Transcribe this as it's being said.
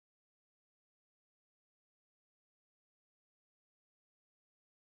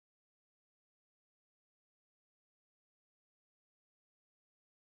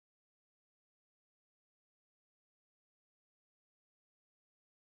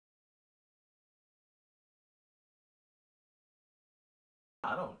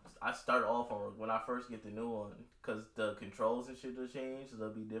I don't. I start off on when I first get the new one because the controls and shit will change. So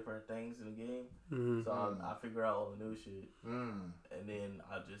there'll be different things in the game. Mm-hmm. So I figure out all the new shit, Mm. and then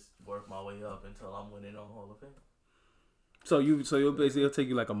I just work my way up until I'm winning on Hall of Fame. So you'll basically it'll take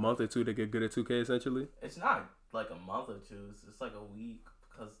you like a month or two to get good at 2K essentially. It's not like a month or two. It's like a week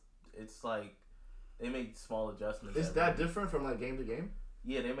because it's like they make small adjustments. Is that different from like game to game?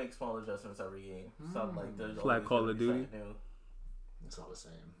 Yeah, they make small adjustments every game. So like there's It's like always Call gonna of be Duty. something new. It's all the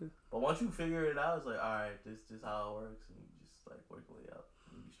same. But once you figure it out, it's like, all right, this is how it works, and you just like work your way up,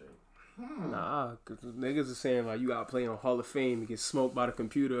 and be straight. Nah, cause niggas are saying like you gotta play on Hall of Fame, you get smoked by the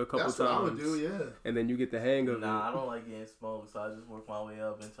computer a couple That's times. what I would do, yeah. And then you get the hang of Nah, I it. don't like getting smoked, so I just work my way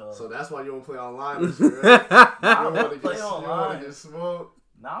up until. So that's why you don't play online this year, right? I You don't play you online. don't want to get smoked.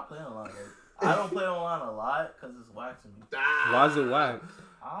 Nah, I play online. I don't play online a lot because it's waxing me. Why is it whack?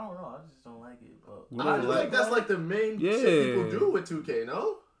 I don't know. I just don't like it. But You I don't feel like like that's like the main Yeah. shit people do with 2K,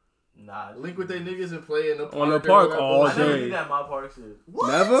 no? nah, Link with their niggas and play in the park. On the and park that all I bullshit. never day. did that my park shit. What?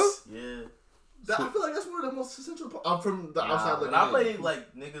 Never? Yeah. I feel like that's one of the most essential parts. I'm from the Nah, outside looking when I in. play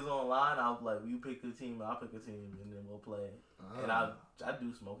like niggas online, I'll like you pick a team, I'll pick a team, and then we'll play. And I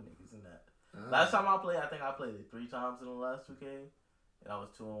do smoke niggas in that. Last time I played, I think I played it 3 times in the last 2K, and I was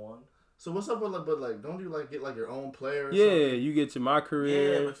 2-1. So what's up with like, but like, don't you like get like your own player? Or Yeah, something? you get your My Yeah,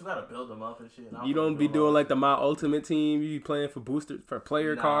 Career. but you gotta build them up and shit. And I You wanna don't be build doing up. like the My Ultimate Team. You be playing for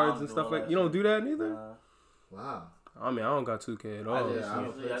player Nah, I cards don't and do stuff all like. that You don't shit. do that neither. Nah. Wow. I mean, I don't got 2K at all. I yeah, just I don't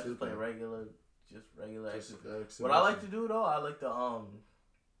usually play I just play 2K. regular, just regular. Just, exhibition. What I like to do though, I like to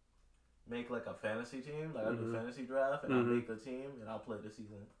make like a fantasy team. Like I do a fantasy draft, and I make a team, and I'll play the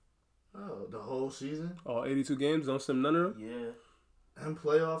season. Oh, the whole season All 82 games. Don't sim none of them. Yeah, and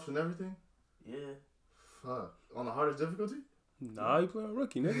playoffs and everything. yeah, Fuck. On the hardest difficulty. Nah, you play on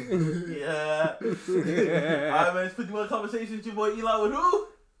rookie, nigga. yeah. All right, man. It's 51 conversations with your boy Eli with who?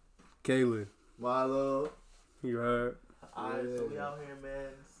 Kaylin, Milo. you heard? Alright, so we out here, man.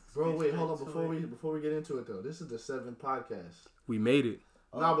 Bro, Get wait, straight hold on. to Before we get into it though, this is the 7th podcast. We made it.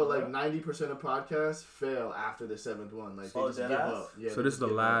 No, but like yeah. 90% of podcasts fail after the 7th one. Like they Oh, just dead give ass? up. Yeah. So they this just is the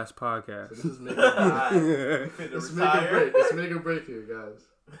give last up. podcast. So this is make Alright, we finna it's make or retire. break. It's make or break here, guys.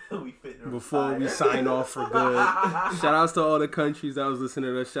 We finna Before we retire. sign off for good, shout outs to all the countries that was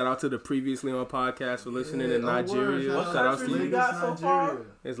listening to us. Shout out to the previously on podcast for listening in Yeah, oh, Nigeria. word. What Shout outs to countries you. we got so far? Nigeria.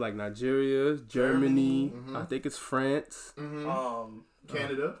 It's like Nigeria, Germany. Mhm. I think it's France,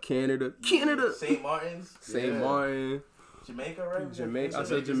 Canada. Canada, St. Martin's, Saint Yeah. Martin. Jamaica, right? Jamaica. I Jamaica's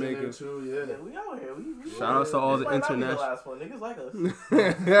said in Jamaica. there too, Yeah, we out here. We Shout outs to all the This might not be international. last one. Niggas like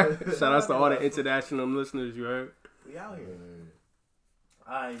us. Shout outs to all the international listeners. You heard? We out here.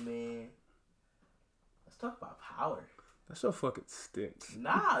 Alright, man. Let's talk about power. That show fucking stinks.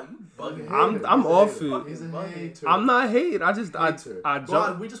 Nah, you bugging. I'm off it. He's a Bugging. hater. I'm not hating. I just Hater. I Bro,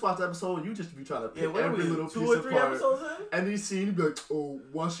 jump. we just watched the episode. You just be trying to pick Yeah, what are every we? little 2 piece or 3 apart. episodes in? Any scene, you'd be like, oh,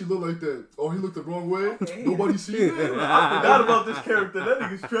 why she look like that? Oh, he looked the wrong way. Okay. Nobody seen it. I forgot about this character. That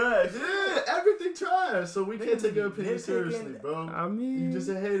nigga's trash. Yeah, everything trash. So we can't take your opinion Nitpicking. seriously, bro. I mean, You just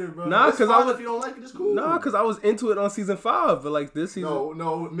a hater, bro. Nah, It's 'cause I fine was- if you don't like it, it's cool. nah, cause I was into it on season 5, but like this season.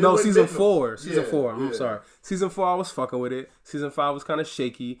 no, No, season mid- 4. Season Yeah, 4. I'm yeah. sorry. Season 4, I was fucking with it. Season 5 was kind of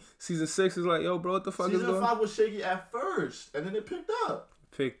shaky. Season 6 is like, yo, bro, what the fuck is Season going? 5 was shaky at first, and then it picked up.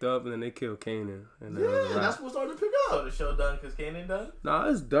 Picked up, and then they killed Kanan. And then it was Yeah, a wrap. that's what started to pick So up. the show done because Kanan done? Nah,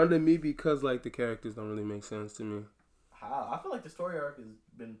 it's done to me because like the characters don't really make sense to me. How? I feel like the story arc has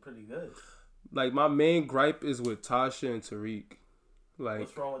been pretty good. Like my main gripe is with Tasha and Tariq. Like,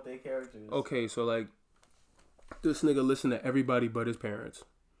 What's wrong with their characters? okay, so like this nigga listen to everybody but his parents.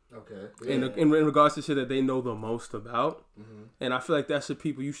 Okay. In regards to shit that they know the most about. Mhm. And I feel like that's the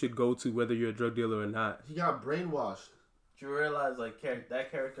people you should go to whether you're a drug dealer or not. He got brainwashed. Do you realize like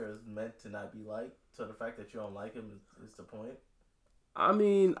that character is meant to not be liked? So the fact that you don't like him is the point. I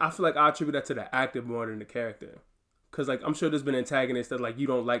mean, I feel like I attribute that to the actor more than the character. Because, like, I'm sure there's been antagonists that, like, you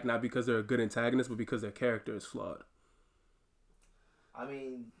don't like not because they're a good antagonist, but because their character is flawed. I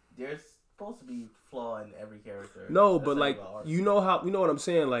mean, there's supposed to be flaw in every character. No, That's but, not like, about art. you know what I'm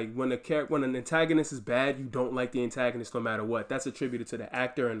saying? Like, when when an antagonist is bad, you don't like the antagonist no matter what. That's attributed to the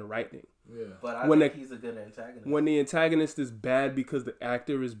actor and the writing. Yeah. But I when think he's a good antagonist. When the antagonist is bad because the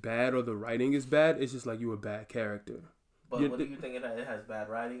actor is bad or the writing is bad, it's just like you a bad character. But You're what do you think it has bad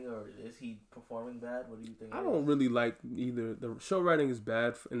writing, or is he performing bad? What do you think? I don't really like either. The show writing is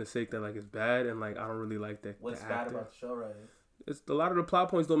bad in the sake that, like, it's bad, and, like, I don't really like that. What's the bad actor. about the show writing? It's a lot of the plot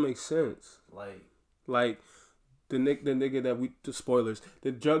points don't make sense. Like, Like, The nigga that the spoilers,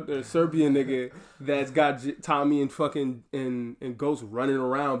 the Serbian nigga that's got Tommy and fucking and Ghost running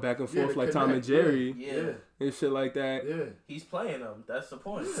around back and forth like Tom and Jerry, and shit like that. Yeah, he's playing them. That's the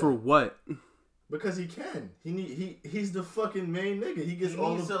point. For what? Because he can. He's the fucking main nigga. He gets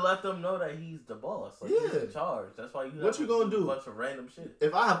needs to let them know that he's the boss. Like, he's in charge. That's why you have what you gonna do? A bunch of random shit.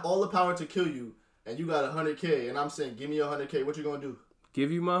 If I have all the power to kill you and you got 100K and I'm saying give me 100K, what you gonna do?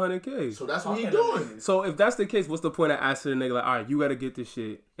 Give you my 100K. So that's what he doing. So if that's the case, what's the point of asking the nigga like, all right, you gotta get this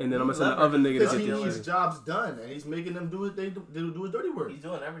shit, and then I'm gonna send the other nigga to get this shit. Because he needs jobs done, and he's making them do his dirty work. He's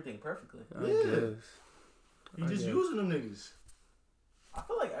doing everything perfectly. I guess. He's just using them niggas. I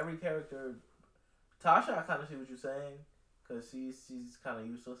feel like every character. Tasha, I kind of see what you're saying, because she's kind of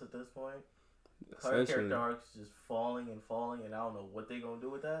useless at this point. Her character arc's just falling, and I don't know what they gonna do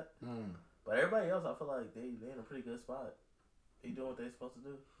with that. But everybody else, I feel like they in a pretty good spot. They doing what they supposed to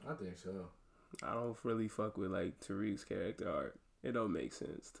do. I think so. I don't really fuck with like Tariq's character arc. It don't make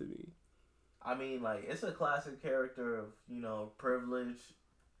sense to me. I mean, like, it's a classic character of, privilege.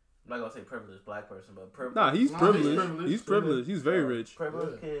 I'm not gonna say privileged black person, but privilege. Nah, he's privileged. He's privileged. He's very rich.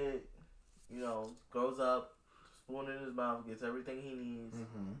 Privileged kid. Grows up, spoon in his mouth, gets everything he needs,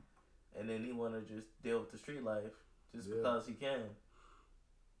 and then he want to just deal with the street life just because he can.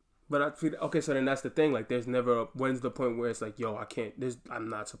 But I feel okay. So then that's the thing. Like, there's never when's the point where it's like, yo, I can't. I'm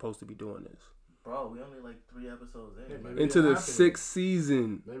not supposed to be doing this. Bro, we only like 3 episodes in. Into the 6th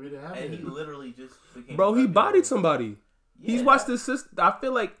season. Maybe they have. And he literally just became. Bro, he bodied somebody. Yeah. He's watched his sister. I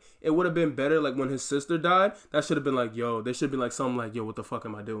feel like it would have been better like when his sister died. That should have been like, yo. There should be like something like, yo, what the fuck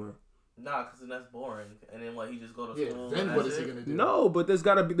am I doing? Nah, because then that's boring. And then he just go to school. Then what is he gonna do? No, but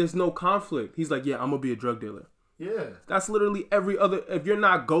there's no conflict. He's like, yeah, I'm gonna be a drug dealer. Yeah. That's literally every other. If you're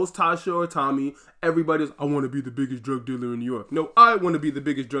not Ghost, Tasha, or Tommy, everybody's, I want to be the biggest drug dealer in New York. No, I want to be the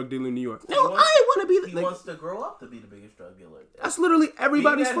biggest drug dealer in New York. No, I want to be He wants to grow up to be the biggest drug dealer. That's literally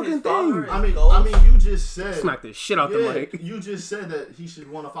everybody's fucking thing. I mean, you just said. Smack the shit out the mic. You just said that he should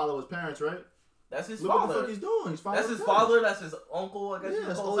want to follow his parents, right? That's his father. Look what the fuck he's doing. That's his father. That's his uncle. I guess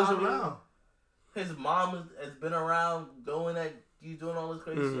that's always around. His mom has been around doing that. He's doing all this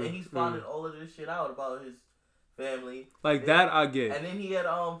crazy shit, and he's finding all of this shit out about his family. Like that, I get. And then he had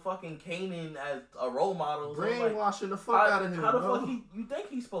fucking Kanan as a role model. Brainwashing the fuck out of him. How the fuck you think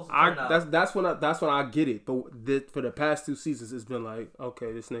he's supposed to turn out? That's when I get it. But for the past 2 seasons, it's been like,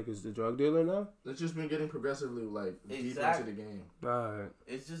 okay, this nigga's the drug dealer now. It's just been getting progressively deeper into the game. Alright.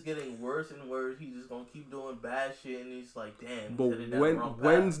 It's just getting worse and worse. He's just gonna keep doing bad shit, and he's like, damn. But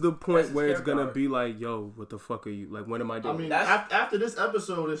when's the point where it's gonna be like, yo, what the fuck are you? Like, when am I doing? I mean, after this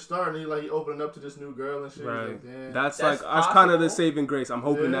episode is starting, he opening up to this new girl and shit. Right. Like, damn. That's kind of the saving grace. I'm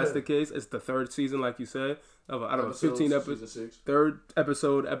hoping that's the case. It's the 3rd season, like you said. I don't know, 15 episodes. 3rd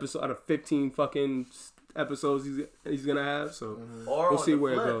episode out of 15 fucking episodes he's gonna have. So we'll see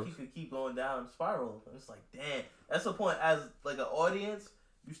where it goes. He could keep going down spiral. And it's like, damn. That's the point. As like an audience,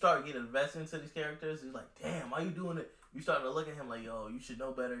 you start getting invested into these characters. You're like, damn, why you doing it? You starting to look at him like, yo, you should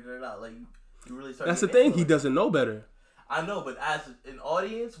know better than that. Like, you really start. That's the thing. He doesn't know better. I know, but as an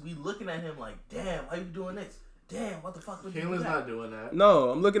audience, we looking at him like, damn, why you doing this? Damn, what the fuck would you do? Kalen's not doing that.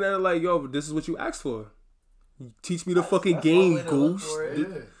 No, I'm looking at it like, yo, this is what you asked for. Teach me the fucking game, Goose. Yeah.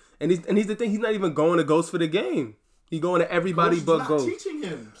 And he's the thing. He's not even going to Ghost for the game. He's going to everybody but Ghost. He's not teaching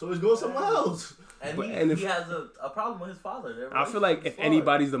him, so he's going somewhere else. And he has a problem with his father. I feel like if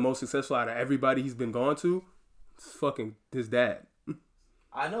anybody's the most successful out of everybody he's been going to, it's fucking his dad.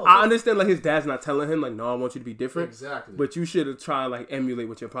 I know. I understand, like, his dad's not telling him, like, no, I want you to be different. Exactly. But you should try and, like, emulate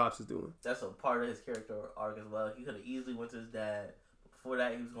what your pops is doing. That's a part of his character arc as well. He could have easily went to his dad. Before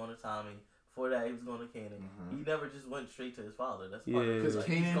that, he was going to Tommy. Before that, he was going to Kanan. He never just went straight to his father. That's part of it. Because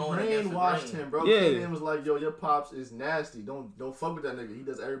Kanan brainwashed him, bro. Yeah. Kanan was like, yo, your pops is nasty. Don't fuck with that nigga. He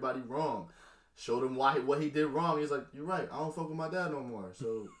does everybody wrong. Showed him what he did wrong. He's like, you're right. I don't fuck with my dad no more.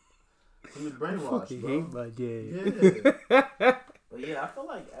 So he was brainwashed, bro. Hate my dad. Yeah. But yeah, I feel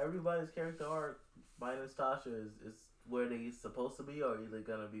like everybody's character arc minus Tasha is where they supposed to be, or either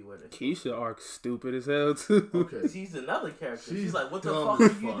gonna be where they. Keisha arc's stupid as hell too. Okay. She's another character. She's like, what the dumb fuck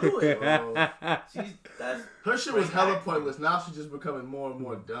as are you fuck, doing? bro. Her shit was hella pointless. Now she's just becoming more and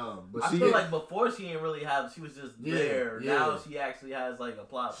more dumb. But I feel like before she didn't really have. She was just there. Yeah. Now she actually has like a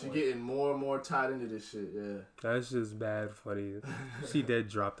plot. She getting more and more tied into this shit. Yeah. That's just bad funny. She did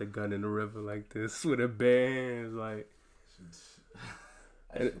drop the gun in the river like this with her bands, like.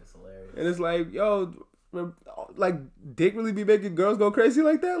 That shit was hilarious. And it's like, yo, like, Dick really be making girls go crazy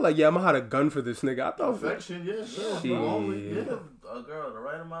like that? Like, yeah, I'm gonna have a gun for this nigga. I thought affection, yeah, sure. A girl, the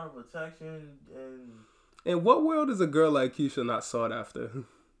right amount of protection, and in what world is a girl like Keisha not sought after?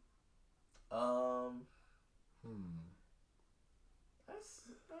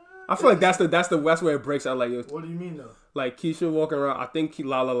 I feel like that's where it breaks out. Like, what do you mean though? Like Keisha walking around, I think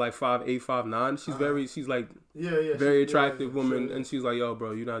Lala like 5'8", 5'9". She's like very attractive woman, and she's like, yo,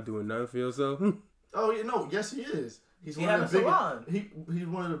 bro, you're not doing nothing for yourself. Oh, no, yes, he is. He's one of the biggest. He's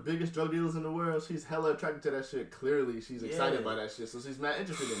one of the biggest drug dealers in the world. She's hella attracted to that shit. Clearly, she's excited by that shit, so she's mad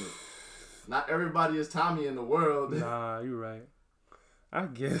interested in it. Not everybody is Tommy in the world. Nah, you're right. I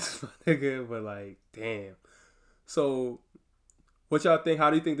guess, my nigga, but like, damn. So, what y'all think? How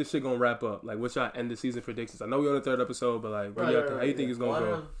do you think this shit gonna wrap up? Like, what's y'all end of season predictions? I know we're on the 3rd episode, but like, how do you think it's gonna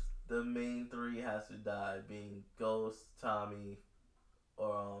go? One of the main 3 has to die, being Ghost, Tommy,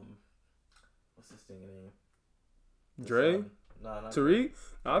 or what's this thing name? Dre? Tariq?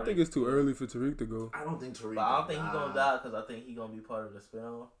 I think it's too early for Tariq to go. I don't think Tariq. But I don't think he's gonna die because I think he's gonna be part of the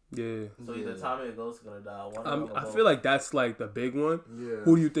spinoff. Yeah. So either Tommy or Ghost are gonna die. I feel like that's like the big one. Yeah.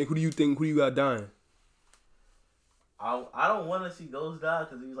 Who do you think? Who you got dying? I don't want to see Ghost die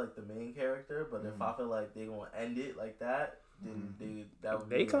because he's like the main character. But if I feel like they're gonna end it like that, then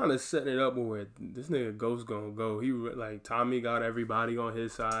they kind of setting it up where this nigga Ghost gonna go. He like Tommy got everybody on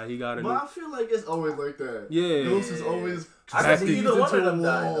his side. He got. I feel like it's always like that. Yeah. Ghost is always. I can see either one of them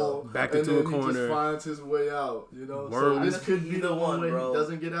die though. Back into a corner. He just finds his way out. You know. Word. So this could be the one where he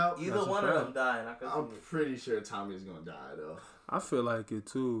doesn't get out. Either one of them die. I'm pretty sure Tommy's gonna die though. I feel like it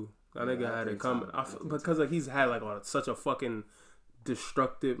too. That nigga had it coming. Because like he's had like on such a fucking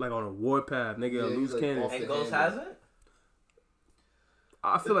destructive, like on a warpath. Nigga, loose cannon. And Ghost hasn't?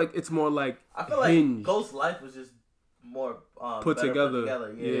 I feel like it's more like I feel like Ghost's life was just more put together.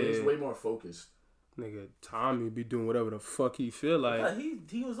 Yeah, he's way more focused. Nigga, Tommy be doing whatever the fuck he feel like. Yeah,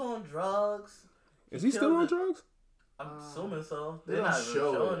 he was on drugs. Is he still on drugs? I'm assuming so. They don't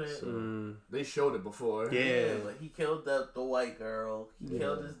show it. So they showed it before. Yeah. But he killed the white girl. He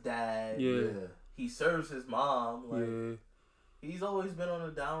killed his dad. Yeah. He serves his mom. Like, he's always been on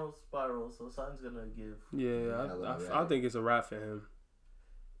a downward spiral, so something's gonna give. Yeah, I think it's a wrap for him.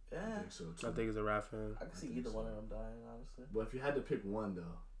 Yeah. I think so too. I think it's a wrap for him. I can see either one of them dying, honestly. But if you had to pick one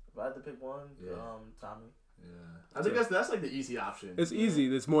though. If I had to pick one, Tommy. Yeah, I think that's like the easy option. It's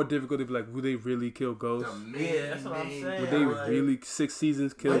easy. It's more difficult to be like, would they really kill Ghost? That's what I'm saying. Would they really 6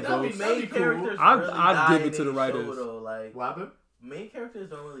 seasons kill Ghost? Main characters I'd give it to the writers. What happened? Main characters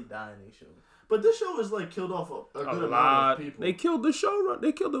don't really die in their show. But this show is like killed off a good lot of people. They killed the show.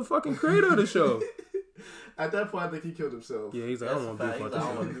 They killed the fucking creator of the show. At that point, I think he killed himself. Yeah, he's like, I don't want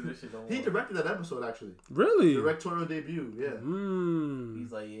to do this shit. He directed that episode actually. Really? Directorial debut. Yeah.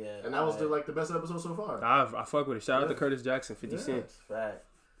 He's like, and that was the best episode so far. I fuck with it. Shout out to Curtis Jackson, 50 Cent. Fact.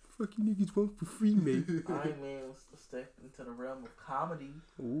 Fuck you niggas want for free, mate. Iron Man was stepped into the realm of comedy.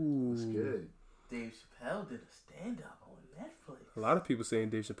 Ooh, that's good. Dave Chappelle did a stand-up on Netflix. A lot of people saying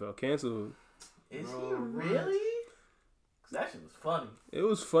Dave Chappelle canceled. Is he really? That shit was funny. It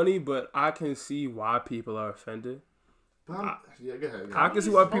was funny, but I can see why people are offended. Go ahead. I can see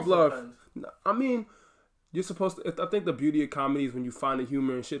why people are. I mean, you're supposed to. I think the beauty of comedy is when you find the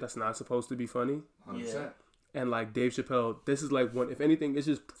humor and shit that's not supposed to be funny. 100%. And like Dave Chappelle, this is like one. If anything, it's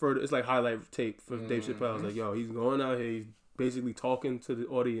just further. It's like highlight tape for Dave Chappelle. It's like, yo, he's going out here. He's basically talking to the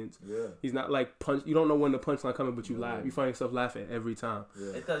audience. Yeah. He's not like punch. You don't know when the punchline coming, but you laugh. You find yourself laughing every time.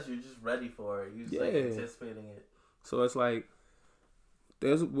 Yeah. It's because you're just ready for it. You're just like anticipating it. So it's like,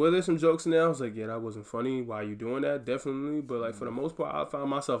 there's some jokes in there. I was like, yeah, that wasn't funny. Why are you doing that? Definitely. But like for the most part, I found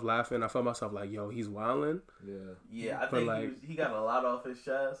myself laughing. I found myself like, yo, he's wilding. Yeah, I think like, he got a lot off his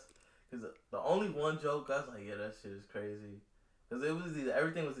chest. Because the only one joke, I was like, yeah, that shit is crazy. Because it was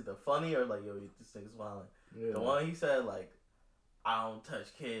everything was either funny or like, yo, this nigga's wilding. Yeah. The one he said, like, I don't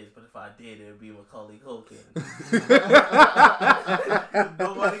touch kids, but if I did, it would be Macaulay Culkin.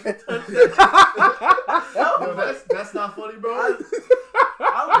 Nobody can touch that. Yo, that's not funny, bro.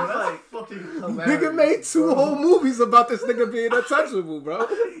 I was like, fucking hilarious. Nigga made 2 whole movies about this nigga being untouchable, bro.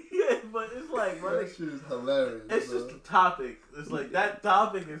 Yeah, but it's like, that shit is hilarious. It's just the topic. It's like that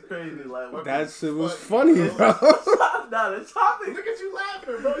topic is crazy. Like that shit was funny, bro. Nah, the topic. Look at you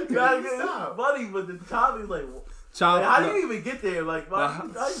laughing, bro. It's funny, but the topic, like how do you even get there? Like, how do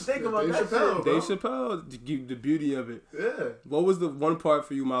you think about that shit? Dave Chappelle, the beauty of it. Yeah. What was the one part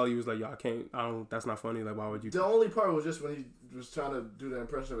for you, Molly? You was like, yo, that's not funny. Like, why would you? The only part was just when he was trying to do the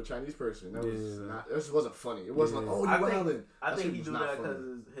impression of a Chinese person. That was not. It just wasn't funny. It wasn't like, oh, you wildin'. I think he do that because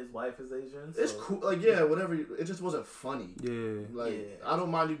his wife is Asian. So. It's cool. Like, whatever. It just wasn't funny. Yeah. Like, I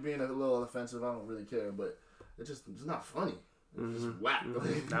don't mind you being a little offensive. I don't really care, but it's not funny. It's whack.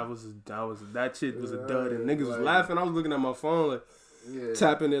 That shit was a dud, and niggas was laughing. I was looking at my phone like,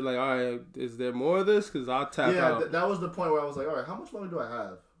 tapping it like, all right, is there more of this? Because I'll tap out. That was the point where I was like, all right, how much money do I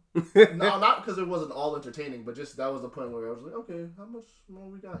have? No, not because it wasn't all entertaining, but just that was the point where I was like, okay, how much more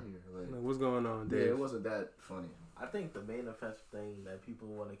we got here? Like, what's going on, Dave? Yeah, it wasn't that funny. I think the main offensive thing that people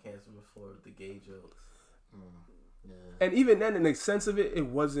want to cancel him for the gay jokes. Yeah. And even then, in the sense of it, it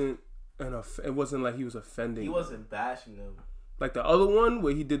wasn't it wasn't like he was offending. He wasn't bashing them. Like the other one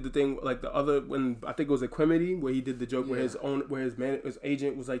where he did the thing, like the other when I think it was Equimedy where he did the joke where his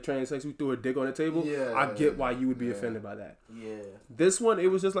agent was like transsexual, threw a dick on the table. Yeah, I get why you would be offended by that. Yeah. This one, it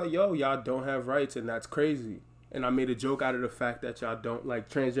was just like, yo, y'all don't have rights, and that's crazy. And I made a joke out of the fact that y'all don't, like,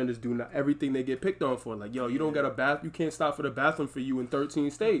 transgenders do not everything they get picked on for. Like, yo, you don't get a bath, you can't stop for the bathroom for you in 13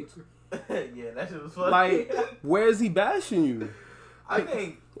 states. Yeah, that shit was funny. Like, where is he bashing you? I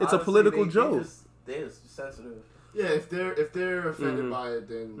think it's honestly, a political joke. They're sensitive. Yeah, if they're offended by it,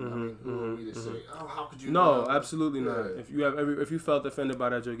 then I mean, who are we to say? Oh, how could you? No, absolutely not. If you felt offended by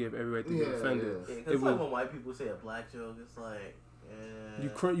that joke, you have every right to get offended. Yeah, because like when white people say a black joke, it's like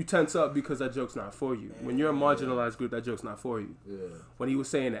you tense up because that joke's not for you. When you're a marginalized group, that joke's not for you. Yeah. When he was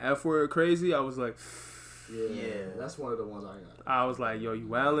saying the F word crazy, I was like. Yeah, that's one of the ones I got. I was like, yo, you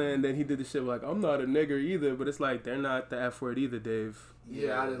wildin', and then he did the shit like, I'm not a nigger either, but it's like, they're not the F word either, Dave.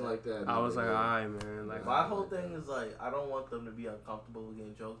 Yeah, I didn't like that. I was like, alright, man. Like, my whole thing is like, I don't want them to be uncomfortable with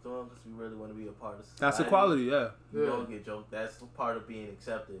getting joked on because we really want to be a part of society. That's equality, yeah. You don't get joked. That's part of being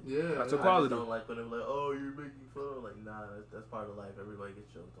accepted. Yeah, that's equality. I just don't like when they're like, oh, you're making fun of. Like, nah, that's part of life. Everybody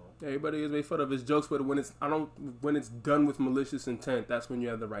gets joked on. Everybody gets made fun of his jokes, but when it's done with malicious intent, that's when you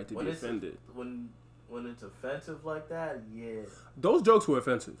have the right to be offended. When it's offensive like that, yeah. Those jokes were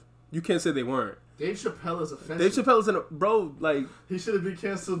offensive. You can't say they weren't. Dave Chappelle is offensive. Dave Chappelle is bro, like... He should have been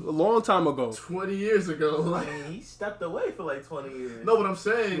canceled... a long time ago. 20 years ago. I mean, he stepped away for like 20 years. No, but I'm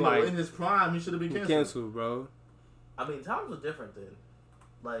saying, like, in his prime, he should have been canceled. Canceled, bro. I mean, times were different then.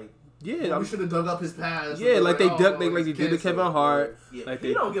 Like... Yeah. We should have dug up his past. Yeah, like they did to Kevin Hart. Yeah, like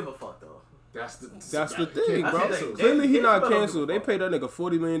he don't give a fuck, though. That's the thing, bro. Clearly he not canceled. They paid that nigga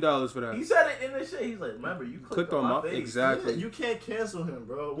 $40 million for that. He said it in the shit. He's like, remember, you clicked on my face. Exactly. Yeah, you can't cancel him,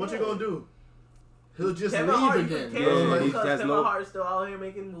 bro. What you gonna do? He'll just Kevin leave Hart again. Because Kevin Hart's still out here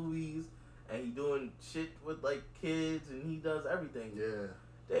making movies and he doing shit with like kids and he does everything. Yeah.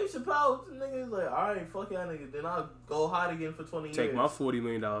 Dave Chappelle, nigga is like, alright, fuck y'all niggas. Then I'll go hide again for 20 years. Take my $40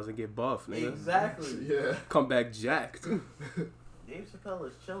 million and get buff, nigga. Exactly. Yeah. Come back jacked. Dave Chappelle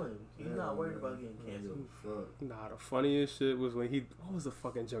is chilling. He's not worried about getting canceled. Nah, the funniest shit was when he... What was the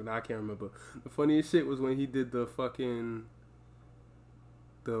fucking joke? Nah, I can't remember. The funniest shit was when he did the fucking...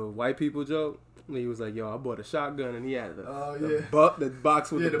 The white people joke. He was like, yo, I bought a shotgun and he had the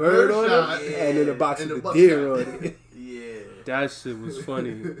box with the bird on it and then the box with the deer on it. Yeah. That shit was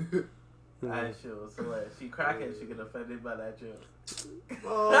funny. That shit was hilarious. She crackhead, she get offended by that joke.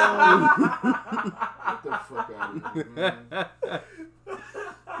 Oh. Get the fuck out of here, man.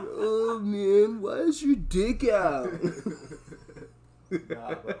 Oh, man, why is your dick out?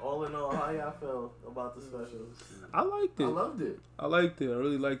 Nah, but all in all, how y'all feel about the specials? I liked it. I loved it. I liked it. I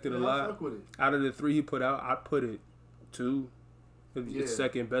really liked it a lot. I fuck with it. Out of the 3 he put out, I put it 2. It's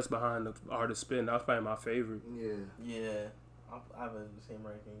second best behind the Art of Spin. That was probably my favorite. Yeah. I have the same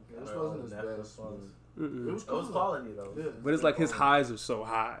ranking. This wasn't his best. It was quality though. Yeah. But it's like his highs are so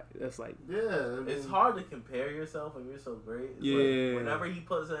high. That's like it's hard to compare yourself when you're so great. It's like whenever he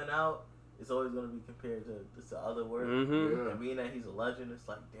puts something out, it's always gonna be compared to other work. And being that he's a legend, it's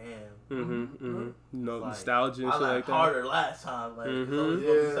like damn. No like, nostalgia and shit like that. Harder last time.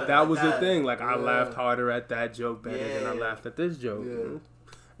 Like that was the thing. Like I laughed harder at that joke better than I laughed at this joke.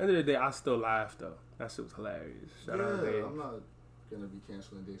 End of the day, I still laughed though. That shit was hilarious. Shout out Dave. I'm not gonna be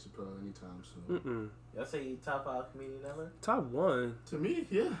canceling Dave Chappelle anytime soon. Y'all say top 5 comedian ever? Top 1. To me,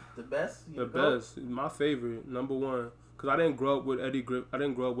 yeah. The best? The best. My favorite. Number 1. Cause I didn't grow up with Eddie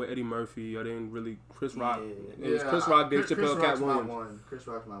Murphy. I didn't really Chris Rock. It was Chris Rock, Dave Chappelle, Cat Williams. Chris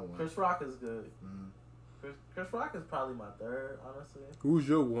Rock's my 1. Chris Rock is good. Chris Rock is probably my 3rd, honestly. Who's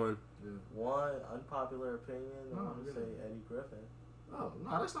your 1? 1 unpopular opinion. I want to say Eddie Griffin. Oh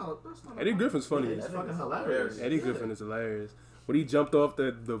no, that's not. Eddie Griffin's funny. Yeah, that's fucking hilarious. Eddie Griffin is hilarious. When he jumped off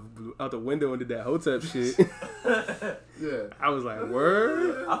out the window and did that hotep shit. I was like,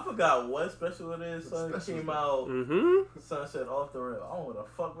 word? I forgot what special it is. Son came out. Son said off the rip, I want to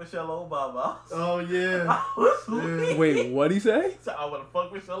fuck Michelle Obama. Oh yeah. I was Wait, what'd he say? I want to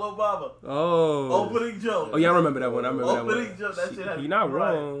fuck Michelle Obama. Oh. Opening joke. Oh yeah, I remember that one. Opening joke. That shit. He not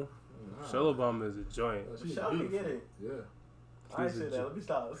wrong. Michelle Obama is a joint. Michelle can get it. Yeah. I ain't say that. Let me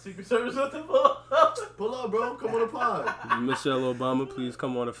stop. Secret Service with the pull up. Pull up, bro. Come on the pod. Michelle Obama, please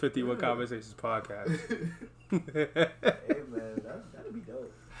come on a 51 Conversations podcast. Hey, man. That'd be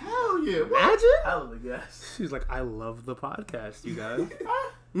dope. Hell yeah. Imagine? Hell of a guess. She's like, I love the podcast, you guys.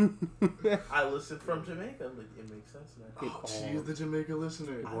 I listened from Jamaica. Like, it makes sense now. Oh, she's the Jamaica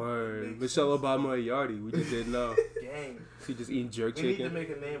listener. Word. Michelle Obama and Yardi. We just didn't know. Gang. She just eating jerk chicken. We need to make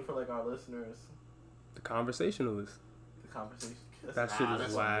a name for like our listeners. The Conversationalist. The Conversation. That shit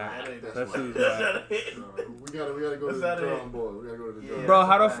is wild. That shit is wild. We gotta go to the drawing board. We gotta go to the drawing. Bro,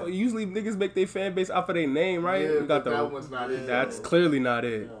 how the usually niggas make their fan base off of their name, right? Yeah, we got that one's not it. That's clearly not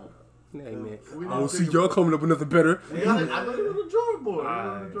it. Yeah. Hey man, I don't see y'all coming up with nothing better. I gotta go to the drawing board.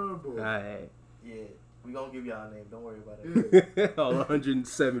 Alright. Yeah, we gonna give y'all a name. Don't worry about it. Yeah. All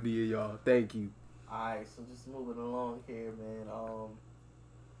 170 of y'all. Thank you. Alright, so just moving along here, man.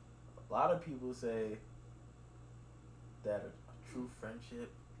 A lot of people say that a true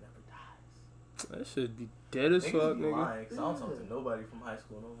friendship never dies. That should be dead as fuck, nigga. Lying, cause I don't talk to nobody from high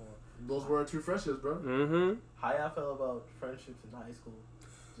school no more. Those weren't true friendships, bro. Mm-hmm. How y'all feel about friendships in high school?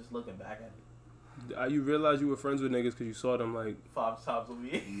 Just looking back at it. You realize you were friends with niggas because you saw them like 5 times a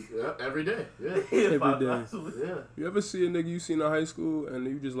week. Yeah, every day. Yeah, every day. Yeah. You ever see a nigga you seen in high school and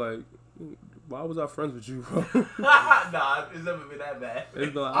you just like, why was I friends with you, bro? Nah, it's never been that bad.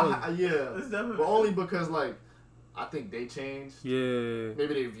 It's like, yeah, it's never but only because like I think they changed. Yeah.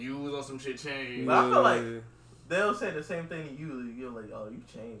 Maybe their views on some shit changed. But I feel like they'll say the same thing to you. You're like, oh, you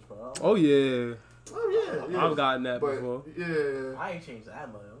changed, bro. Oh yeah. Oh yeah. I've gotten that before. Yeah. I ain't changed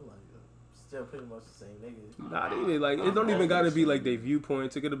that much. I'm like, still pretty much the same nigga. Nah, they like it don't even gotta be like their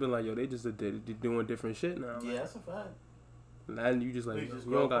viewpoints. It could have been like, yo, they just doing different shit now. Yeah, that's a fact. And you just like,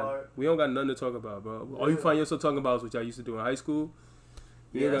 we don't got nothing to talk about, bro. All you find yourself talking about is what y'all used to do in high school.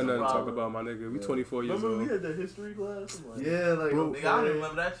 You ain't got nothing to talk about, my nigga. We 24 years old. Remember we had the history class? Like, yeah, like... Bro, nigga, I don't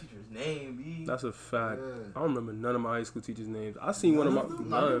remember that teacher's name, B. That's a fact. Yeah. I don't remember none of my high school teachers' names. I seen one of my...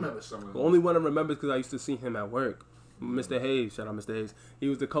 The only one I remember is because I used to see him at work. Mr. Hayes, shout out Mr. Hayes. He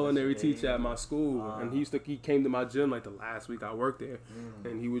was the culinary teacher at my school, and he came to my gym like the last week I worked there,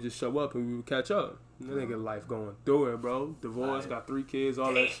 and he would just show up and we would catch up. That nigga life going through it, bro. Divorce, got 3 kids,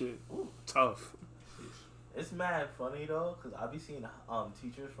 all that shit. Tough. It's mad funny though, cause I be seeing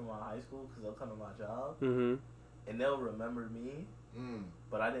teachers from my high school, cause they'll come to my job, and they'll remember me,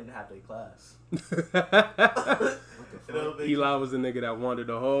 but I didn't have their class. Eli was the nigga that wanted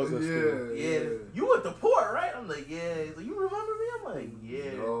the halls in school. Yeah. You went to Port, right? I'm like, yeah. He's like, you remember me? I'm like,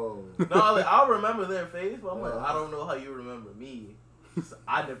 yeah. No, like, I'll remember their face, but I'm like, I don't know how you remember me. So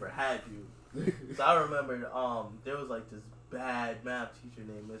I never had you. So I remember there was like this bad math teacher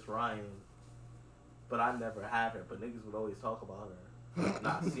named Miss Ryan. But I never had her. But niggas would always talk about her. And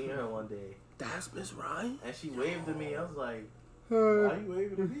I seen her one day. That's Miss Ryan? And she waved to me. I was like, why are you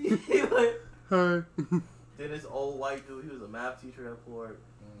waving to me? Like, then this old white dude, he was a math teacher at Ford.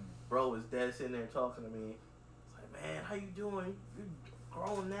 Bro was dead sitting there talking to me. It's like, man, how you doing? You're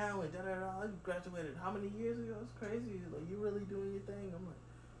grown now and da-da-da. You graduated how many years ago? It's crazy. Like, you really doing your thing? I'm like,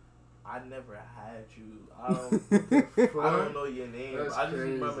 I never had you. I don't know your name. That's I just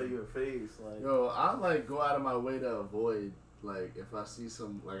crazy. remember your face. Like, yo, I like go out of my way to avoid like if I see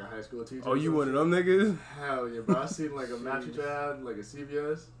some like a high school teacher. Oh, you one of them niggas? Hell yeah, bro. I seen like a math teacher had like a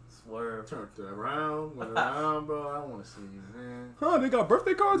CVS. Swerve. Turned around, went around, bro. I don't want to see you, man. Huh? They got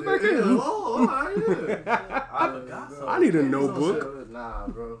birthday cards back here. Oh, alright, yeah. I forgot something. I need a notebook. Nah,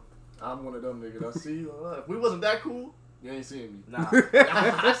 bro. I'm one of them niggas. I see you. If we wasn't that cool, you ain't seeing me. Nah.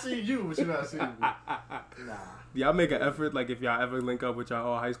 I see you, but you're not seeing me. Nah. Y'all make an effort, like if y'all ever link up with y'all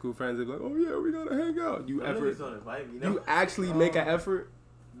all high school friends, they're like, oh yeah, we gotta hang out. You don't invite me. You actually make an effort?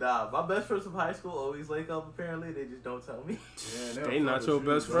 Nah, my best friends from high school always link up. Apparently, they just don't tell me. Yeah, they not your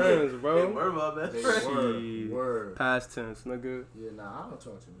best friends, bro. They were my best friends. Word. Past tense, nigga. Yeah, nah, I don't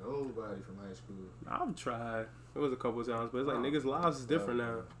talk to nobody from high school. I've tried. It was a couple of times, but it's like niggas' lives is different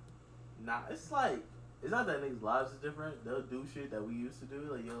now. Nah, it's like, it's not that niggas' lives is different. They'll do shit that we used to do.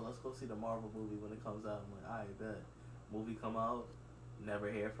 Like, yo, let's go see the Marvel movie when it comes out. I'm like, alright, bet. Movie come out,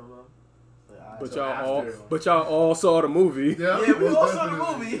 never hear from them. But y'all all saw the movie. Yeah, we all saw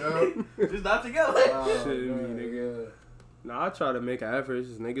the movie. Just not together. Shit, nigga. Nah, I try to make an effort. It's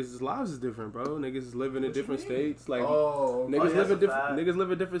just niggas' lives is different, bro. Niggas is living in different states. Like niggas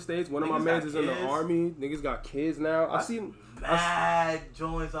live in different states. One of my mans is in the army. Niggas got kids now. I seen mad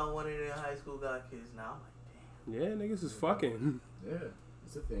joints on one of their high school got kids now. I'm like, damn. Yeah, niggas is fucking. Yeah,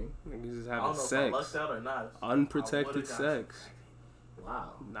 it's a thing. Niggas is I having don't know sex. If I lucked out or not. Unprotected sex.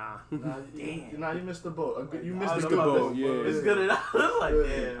 Wow. Nah. You missed the boat. You missed the boat. Yeah. It's good enough. Like,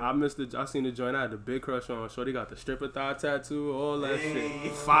 damn. I seen the joint. I had the big crush on. Shorty got the stripper thigh tattoo. All that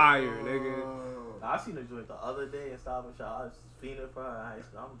shit. Fire, nigga. I seen the joint the other day in Stop and Shop. I was fiending for her in high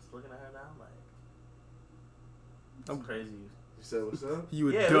school. I'm just looking at her now. I'm like, it's crazy. You said what's up? You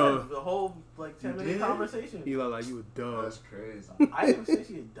a dub. The whole like 10-minute conversation. Eli like you a dub. That's crazy. I didn't say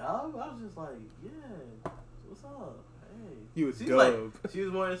she a dub. I was just like, yeah, what's up? Hey, you a she's dub. Like, she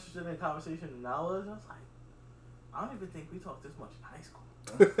was more interested in conversation than I was. I was like, I don't even think we talked this much in high school.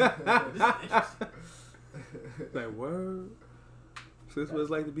 This is interesting. Like word. So this is what it's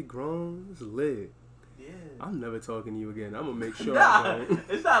like to be grown. It's lit. Yeah. I'm never talking to you again. I'm gonna make sure. Nah,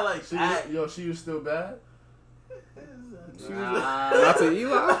 it's not like she was still bad. Not to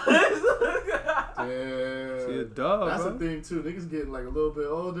Eli. Damn. She a dog. That's bro. the thing too. Niggas getting like a little bit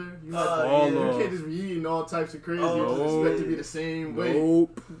older. You, you can't just be eating all types of crazy. Oh, You just expect to be the same weight.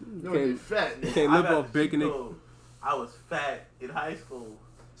 Nope. You don't get fat. You can't live off bacon. I was fat in high school.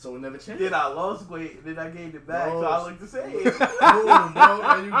 So it never changed. Then I lost weight, and then I gained it back, so I look the same. Boom, bro.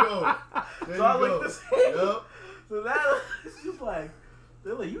 There you go. So I look the same. Yep. So now it's just like,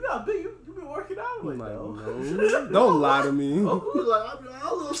 they're like, you got big, you been working out. I'm like, no. Don't lie to me. Like,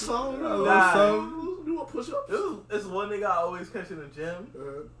 a little something. A little something. Do a push-ups. It's one nigga I always catch in the gym.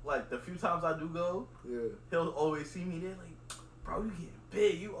 Like, the few times I do go, he'll always see me there, like, bro, you getting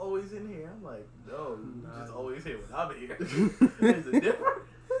big. You always in here. I'm like, no, you just always here when I'm here. There's a difference.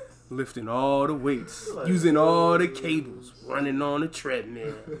 Lifting all the weights, like, using all the cables, running on the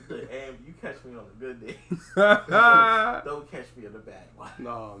treadmill. And you catch me on the good days. Don't catch me on the bad one.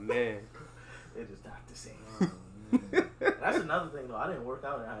 Oh, man. It is not the same. That's another thing, though. I didn't work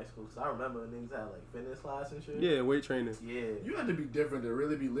out in high school because I remember niggas had like fitness class and shit. Yeah, weight training. Yeah. You had to be different to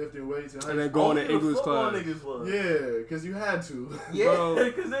really be lifting weights in high school. And then going to English class. Niggas was. Yeah, because you had to. Yeah,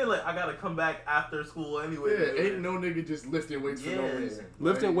 because they like, I got to come back after school anyway. Yeah, ain't no nigga just lifting weights for no reason.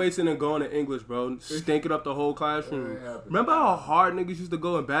 Lifting weights and then going to English, bro. Stinking up the whole classroom. Remember how hard niggas used to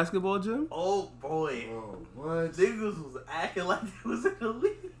go in basketball gym? Oh, boy. Oh, what? Niggas was acting like they was in the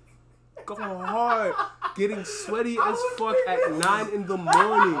league. Going hard, getting sweaty as fuck at 9 in the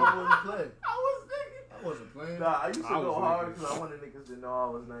morning. I wasn't playing. Nah, I used to go hard because I wanted niggas to know I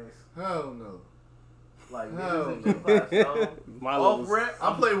was nice. Hell no. Like, niggas in gym class, no.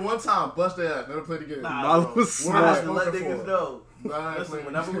 I played one time, bust their ass, never played again. Nah, was smart. I have to let niggas know. Listen,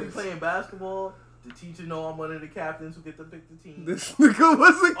 whenever we playing basketball, the teacher know I'm one of the captains who get to pick the team. This nigga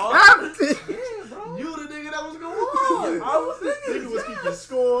was a captain. Yeah, bro. You the nigga that was going on. I was thinking. Nigga was keeping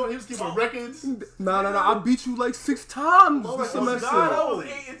score. He was keeping records. Nah. I beat you like 6 times this semester. God, I was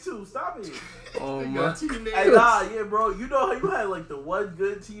 8-2. Stop it. Oh my. Hey, nah, yeah, bro. You know how you had like the one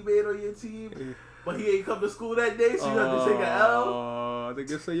good teammate on your team, but he ain't come to school that day, so you had to take an L. Oh, they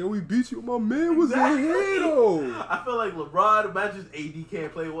can say, yo, we beat you. My man was in here, though. I feel like LeBron, imagine AD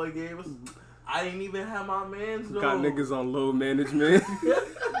can't play one game. I didn't even have my mans though. Got niggas on load management.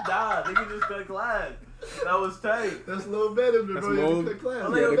 Nah, niggas just cut class. That was tight. That's low management, bro.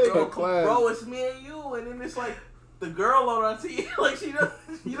 You cut class. Bro, it's me and you, and then it's like the girl on our team. Like she doesn't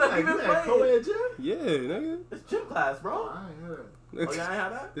even play. Co-ed gym? Yeah, nigga. It's gym class, bro. I ain't heard that. Oh, y'all ain't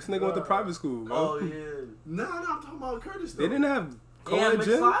have that? This nigga went to private school, bro. Oh yeah. No, I'm talking about Curtis though. They didn't have co-ed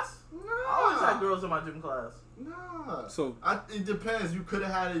gym? Class? No. I always had girls in my gym class. Nah. So it depends. You could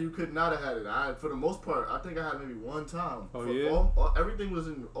have had it. You could not have had it. For the most part, I think I had maybe one time. Oh yeah. Everything was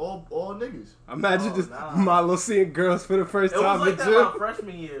in all niggas. Imagine just Milo seeing girls for the first time. It was like that my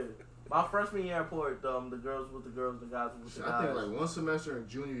freshman year. My freshman year at Port, the girls with the girls, the guys with the guys. I think like one semester in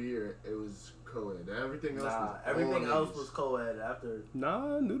junior year, it was co-ed. Everything else was co-ed after.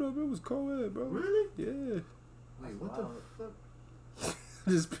 Nah, New York was co-ed, bro. Really? Yeah. Wait, what the fuck?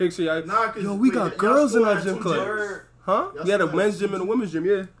 Just picture y'all. Yo, we got girls in our gym class. Huh? We had a men's gym and a women's gym,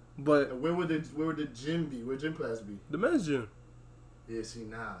 yeah. But where would the gym be? Where gym class be? The men's gym. Yeah, see,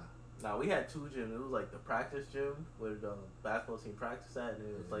 nah. Nah, we had 2 gyms. It was like the practice gym where the basketball team practiced at, and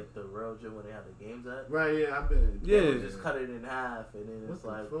it was like the real gym where they had the games at. Right, yeah, I've been. Yeah. They would just cut it in half, and then it's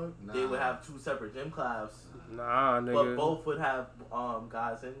like they would have 2 separate gym classes. Nah, nigga. But both would have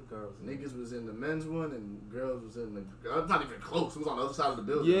guys and girls. Niggas was in the men's one, and girls was in the. Not even close. It was on the other side of the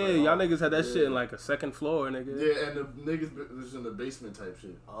building. Yeah, y'all niggas had that shit in like a second floor, nigga. Yeah, and the niggas was in the basement type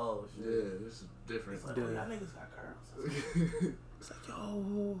shit. Oh shit. Yeah, this is different. It's like, y'all niggas got girls. It's like,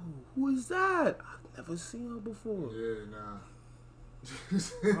 yo, who is that? I've never seen her before. Yeah, nah.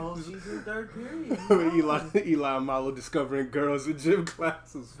 Bro, she's in 3rd period. Eli and Milo discovering girls in gym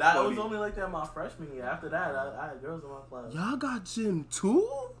classes. That was only like that my freshman year. After that, I had girls in my class. Y'all got gym too?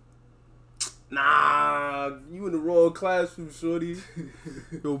 Nah, you in the wrong classroom, shorty.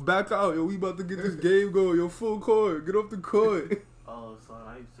 Yo, back out. Yo, we about to get this game going. Yo, full court. Get off the court. Oh, son,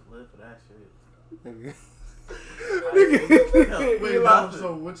 I used to live for that shit. Wait,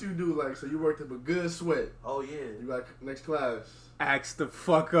 so what you do? Like, so you worked up a good sweat. Oh yeah. You like next class? Axe the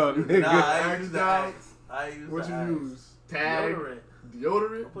fuck up, nigga. Nah, I use that. What you use? Tag.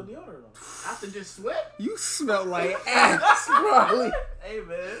 Deodorant? I'll put deodorant on. After just sweat? You smell like ass, bro. Hey,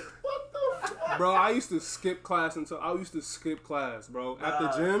 man. What the fuck? Bro, I used to skip class, bro. At the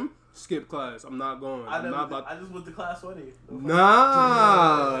gym, skip class. I'm not going. I just went to class sweaty.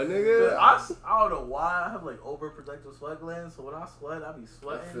 Nah, nigga. I don't know why. I have like overprotective sweat glands, so when I sweat, I be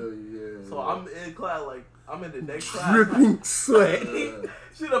sweating. I feel you, yeah. So I'm in class, like, I'm in the next class. Dripping sweat.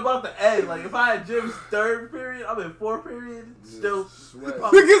 Shit about to end. Like, if I had gym's third period, I'm in fourth period, still sweat.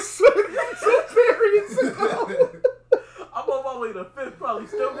 Nigga sweating 2 periods ago. I'm on my way to fifth, probably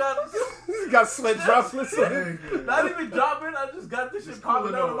still got sweat droplets on it. Not even dropping, I just got this shit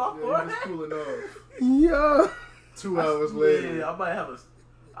popping out of my forehead. It's cooling off. Yeah. 2 hours later. Yeah, I might have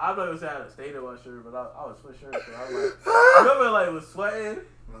I'm not gonna say I had a stain in my shirt, but I was switch shirt, so I was like, remember, like, was sweating,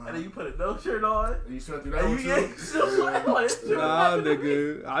 and then you put a no shirt on, and you sweat through that one too? Still sweating like shit. Nah,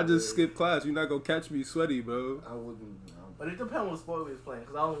 nigga. I just skipped class. You're not gonna catch me sweaty, bro. I wouldn't. But it depends what sport we was playing,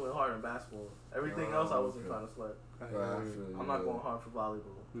 because I only went hard in basketball. Everything else, I wasn't trying to sweat. I'm not going hard for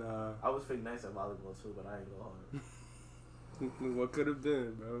volleyball. Nah. I was fake nice at volleyball too, but I ain't go hard. What could have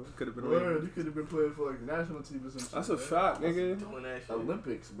been, bro? Could have been. Word, you could have been playing for like national team or some shit. That's a fact, nigga. Doing that shit.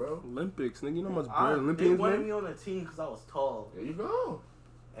 Olympics, bro. Olympics, nigga. You know how much bread Olympians They wanted make? me on a team because I was tall. There you go.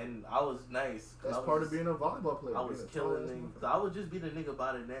 And I was nice. That's part of being a volleyball player. I was killing niggas. I would just be the nigga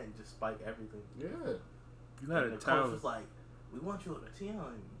by the net and just spike everything. Yeah. You had a coach talent. was like, we want you on the team. I'm like,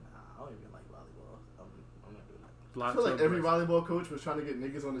 nah, I don't even like volleyball. I'm not doing that. I feel like every volleyball coach was trying to get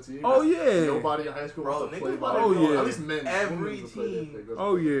niggas on the team. Oh, yeah. Nobody in high school wants to play volleyball. Oh, yeah. At least men. Every team.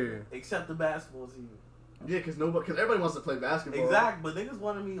 Oh, yeah. Except the basketball team. Yeah, because everybody wants to play basketball. Exactly, but niggas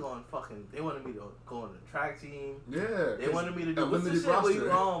wanted me on they wanted me to go on the track team. Yeah. They wanted me to do what's the shit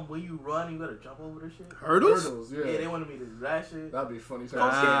when you run, you gotta jump over the shit. Hurdles? Yeah, they wanted me to do that shit. That'd be funny.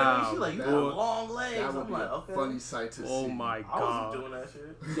 Coach at me, she like, you got long legs. That would I'm be like, okay. funny sight to see. Oh my god. I wasn't doing that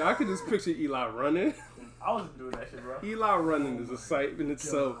shit. Yeah, I could just picture Eli running. I wasn't doing that shit, bro. Eli running is a sight in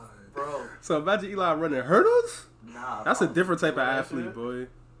itself. Bro. So imagine Eli running hurdles? Nah. That's a different type of athlete, shit. boy.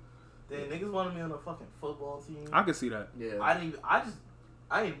 Then niggas wanted me on a fucking football team. I can see that. Yeah. I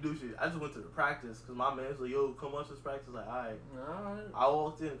didn't do shit. I just went to the practice because my man was like, yo, come watch this practice. Like, alright. I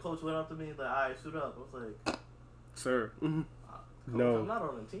walked in, coach went up to me, he's like, alright, suit up. I was like, sir. Coach, No. I'm not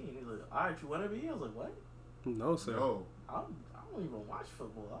on the team. He's like, alright, you want to be? I was like, what? No, sir. No. I don't even watch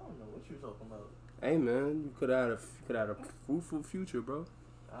football. I don't know what you're talking about. Hey, man, you could have had a fruitful future, bro.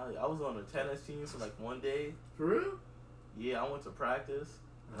 I was on the tennis team for like one day. For real? Yeah, I went to practice.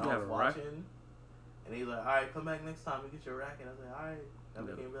 And I was watching. And he's like, alright, come back next time and get your racket. I was like, alright.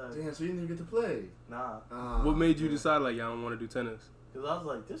 Never came back. Damn, so you didn't even get to play? Nah. What made you decide, like, yeah, I don't want to do tennis? Because I was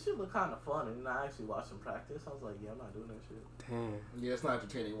like, this shit look kind of fun. And then I actually watched some practice. I was like, yeah, I'm not doing that shit. Damn. Yeah, it's not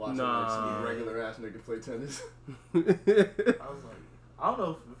entertaining watching like some regular ass nigga play tennis. I was like, I don't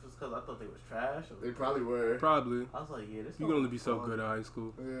know if it's because I thought they was trash. Or they probably were. Probably. I was like, yeah, this you can only be so good at high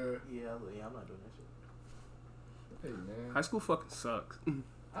school. Yeah. Yeah, I was like, yeah, I'm not doing that shit. Hey, man. High school fucking sucks.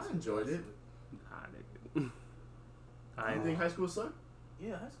 I enjoyed it. Nah, nigga. You think high school sucked?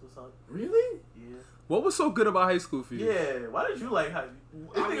 Yeah, high school sucked. Really? Yeah. What was so good about high school for you? Yeah, why did you like high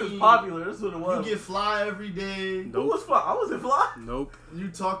school? I think it was popular. That's what it was. You get fly every day. Nope. Who was fly? I wasn't fly. Nope. You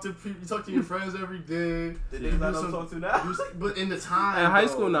talk to people. You talk to your friends every day. The niggas I don't talk to now. But in the time. At high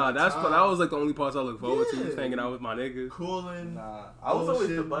school, nah. That was like the only parts I look forward to. Just hanging out with my niggas. Cooling. Nah. I was always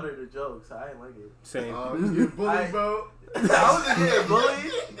the butt of the jokes. I ain't like it. Same. You get bullied, bro. I wasn't getting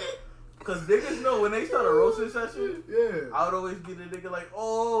bullied. Cause niggas know when they start a roasting session, I would always be the nigga like,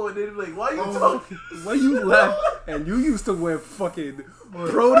 oh, and then be like, why you talking? Why you left? And you used to wear fucking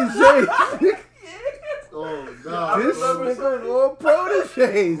protege. Oh god, this nigga wore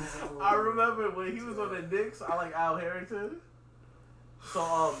proteges. I remember when he was on the Knicks. I like Al Harrington.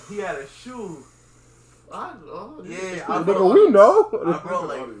 So he had a shoe. I we know. I brought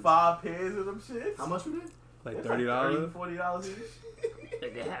like 5 pairs of them shits. How much were they? Like $30, $40 each.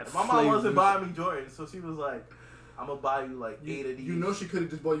 My mom wasn't buying me Jordans, so she was like, I'm gonna buy you like 8 of these. You know she could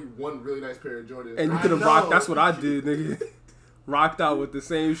have just bought you one really nice pair of Jordans. And you could have rocked. That's what I did, nigga. Rocked out with the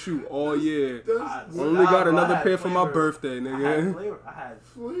same shoe all year. Only got another pair for my birthday, nigga. I had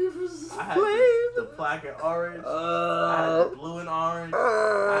flavors. I had the black and orange. I had the blue and orange.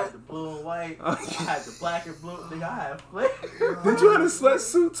 I had the blue and white. I had the black and blue. Nigga, I had flavors. Did you have a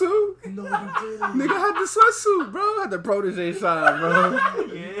sweatsuit too? No, you didn't. Nigga had the sweatsuit, bro. I had the protege sign, bro.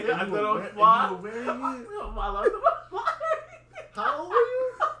 Yeah, I thought I was fly. You were wearing it? How old were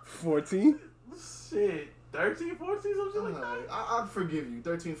you? 14. Shit. 13, 14, something like that? I'll forgive you.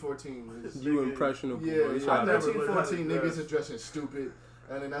 13, 14. You impressionable. Yeah, boy. 13, 14 niggas is dressing stupid.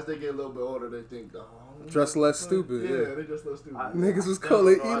 And then as they get a little bit older, they think, oh, Dress less stupid. Yeah, they just less stupid. Niggas was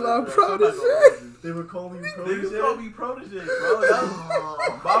calling Elon protege. They were calling me protege. Niggas called me protege, bro. That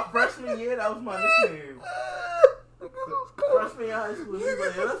was my freshman year. That was my nickname. Freshman year high school, he was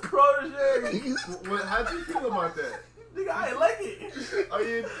like, yeah, that's protege. How'd you feel about that? Nigga, I ain't like it.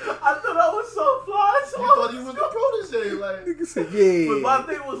 I thought I was so fly. So you thought you was the protege, like. Nigga said, yeah. But my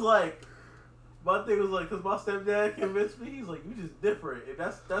thing was like, because my stepdad convinced me, he's like, you just different. And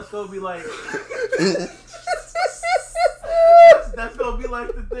that's gonna be like, that's gonna be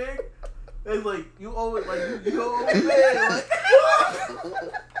like the thing. It's like, you always, like, you always man, like.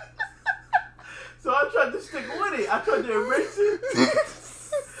 So I tried to stick with it. I tried to erase it.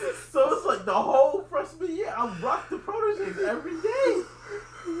 So it's like the whole freshman year, I rocked the proteges every day.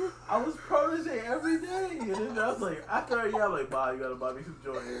 I was protege every day. And then I was like, after a year, I'm like, you gotta buy me some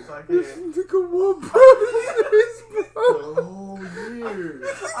Jordans. So I can't. Nigga, what proteges, bro? The whole year.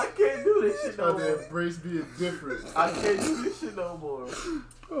 I can't do this shit no more. To embrace being different. I can't do this shit no more.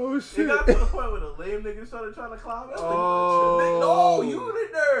 Oh, shit. It got to the point where the lame niggas started trying to climb up. No, you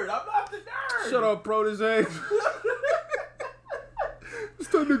the nerd. I'm not the nerd. Shut up, protege. It's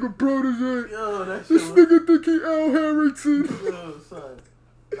that nigga protege. Yo, that shit this nigga think he Al Harrington. Yo, son.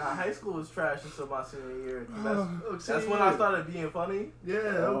 Nah, high school was trash until my senior year. That's when I started being funny. Yeah,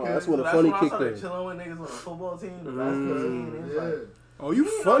 okay. That's when the funny kicked in. I started chilling with niggas on the football team, the basketball team. And yeah. Like, oh, you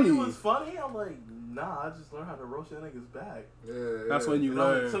funny. You was funny? I'm like, nah, I just learned how to roast your niggas back. Yeah, that's when you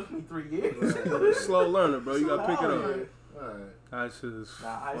learn. It took me 3 years. Slow learner, bro. You gotta pick it up. Alright. That shit is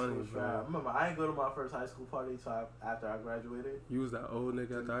high funny, school bro. I remember I didn't go to my first high school party until after I graduated. You was that old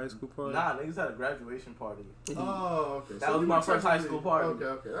nigga at the high school party? Nah, niggas had a graduation party. Oh, okay. That was my first high school party.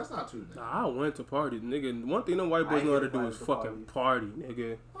 Okay. That's not too bad. Nah, I went to parties, nigga. One thing them white boys know how to do is fucking party,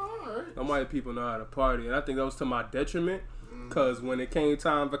 nigga. Alright. Them white people know how to party, and I think that was to my detriment. Cause when it came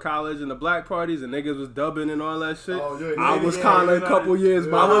time for college and the black parties and niggas was dubbing and all that shit, I was kind of a couple years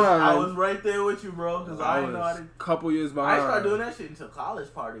behind. I was right there with you, bro. Cause I didn't know how to. Couple years behind. I didn't start doing that shit until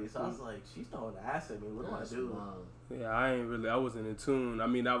college parties. So I was like, she's throwing ass at me. What do I do? Yeah, I wasn't in tune. I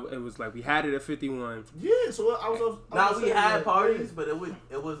mean, it was like we had it at 51. Yeah, so I was. Now we had parties, but it was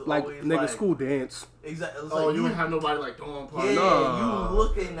like always nigga school dance. Exactly. Oh, like, you wouldn't have nobody like throwing parties. Yeah, you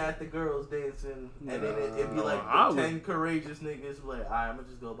looking at the girls dancing, and then it'd be like 10 courageous niggas like, alright, I'm gonna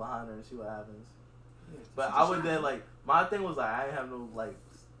just go behind her and see what happens. Yeah, but I would then like my thing was like I didn't have no like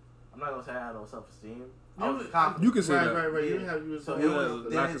I'm not gonna say I had no self esteem. I was confident. You can say that. Right. Yeah. So it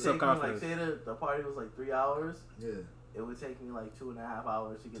was lack of self-confidence. Like say the party was like 3 hours. Yeah. It would take me like 2.5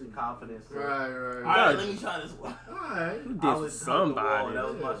 hours to get the confidence. Right. Alright, let me try this one. Alright. I was somebody. That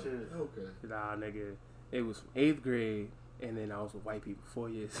was my shit. Okay. Nah, nigga. It was 8th grade, and then I was with white people 4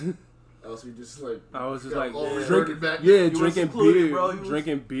 years. Oh, so you just like I was just like drinking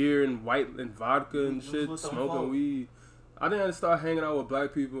drinking beer and vodka and shit, smoking weed. I didn't start hanging out with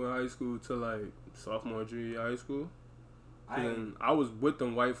black people in high school till like sophomore, junior year high school. And I was with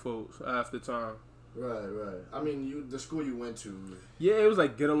them white folks after time. Right. I mean, the school you went to. Yeah, it was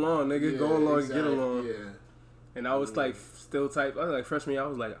like get along, nigga, go along, exactly. Get along. Yeah. And I was like still type. I was like freshman year. I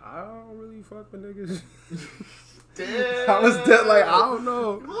was like, I don't really fuck with niggas. Damn. I was dead like I don't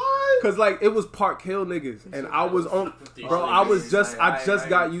know. What? Cause like it was Park Hill niggas, and I was on. Bro, I just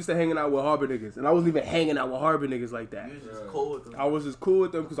got used to hanging out with Harbor niggas, and I wasn't even hanging out with Harbor niggas like that. You was just cool with them. I was just cool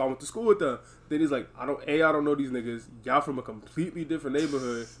with them because I went to school with them. Then he's like, I don't know these niggas. Y'all from a completely different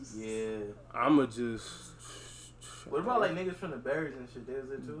neighborhood. Yeah. I'ma just. What about like niggas from the Berries and shit? They was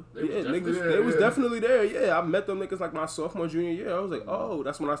there too? They was definitely there. Yeah, I met them niggas like my sophomore, junior year. I was like, oh,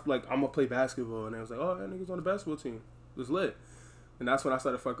 that's when I was like, I'm gonna play basketball. And I was like, oh, that niggas on the basketball team. It was lit. And that's when I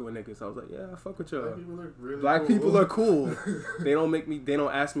started fucking with niggas. I was like, yeah, I fuck with y'all. Black people are cool. They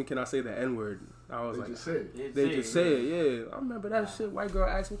don't ask me, can I say the N-word? I was like, they just say it, yeah. I remember that shit. White girl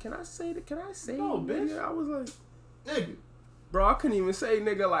asked me, can I say it? No, bitch. I was like, nigga. Bro, I couldn't even say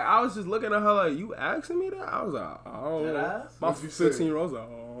nigga. Like, I was just looking at her like, you asking me that? I was like, oh. My 15-year-old was like,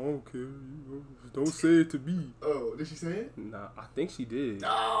 oh, I don't care. Don't say it to me. Oh, did she say it? Nah, I think she did.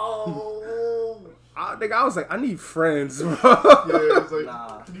 No. I was like, I need friends, bro. Yeah, it's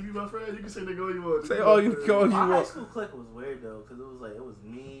like, can you be my friend? You can say nigga all you want. Say all you want. My high school clique was weird, though, because it was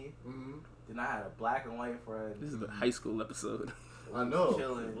me. Mm-hmm. Then I had a black and white friend. This is the high school episode. I know.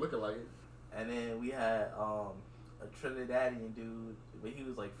 Chilling. Looking like it. And then we had a Trinidadian dude, but he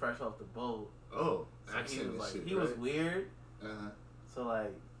was like fresh off the boat. Oh, so accent he was weird. Uh-huh. So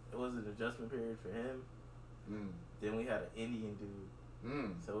like it was an adjustment period for him. Then we had an Indian dude.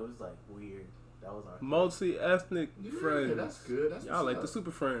 So it was like weird. That was our multi-ethnic friends. That's good. That's y'all like the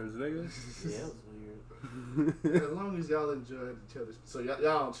super friends, nigga. Yeah, it was weird. As long as y'all enjoy each other. So y'all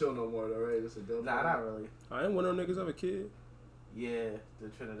don't chill no more, though, right? It's a dope. Nah, not really. I ain't one of them niggas have a kid. Yeah, the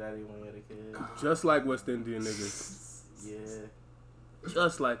Trinidadian one had a kid. Just like West Indian niggas. Yeah.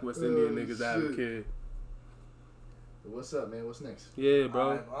 Just like West Indian niggas that have a kid. What's up, man? What's next? Yeah,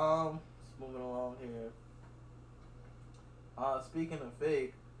 bro. Right, moving along here. Speaking of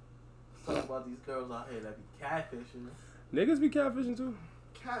fake, let's talk about these girls out here that be catfishing. Niggas be catfishing too.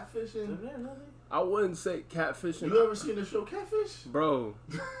 Catfishing? Do they really? I wouldn't say catfishing. You ever seen the show Catfish? Bro.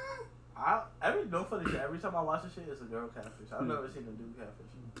 Every time I watch the shit, it's a girl catfish. I've never seen a dude catfish.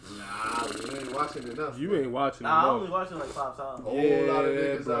 Nah, you ain't watching enough. You ain't watching I enough. only watched it like 5 times. Whole lot of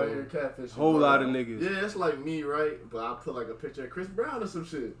niggas out here catfishing. Whole lot of niggas. Yeah, it's like me, right? But I put like a picture of Chris Brown or some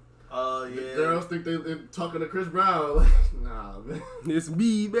shit. Oh, yeah. The girls think they're talking to Chris Brown. Like, nah, man. It's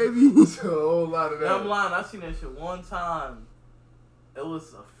me, baby. It's a whole lot of that. Yeah, I'm lying. I seen that shit one time. It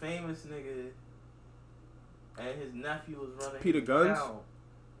was a famous nigga, and his nephew was running. Peter Guns?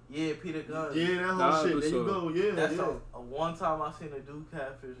 Yeah, Peter Guns. Yeah, that whole shit. There you go. Yeah, that's a one time I seen a dude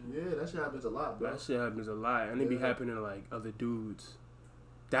catfishing. Yeah, that shit happens a lot, bro. That shit happens a lot, and it be happening to like other dudes.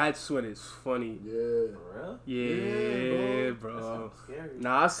 That's when it's funny. Yeah. For real? Yeah, bro. That sounds scary.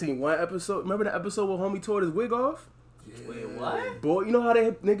 Nah, I seen one episode. Remember the episode where homie tore his wig off? Yeah. Wait, what? Boy, you know how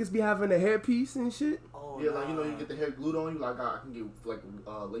they niggas be having a hairpiece and shit? Oh, yeah, like, you know, you get the hair glued on you. Like, I can get, like,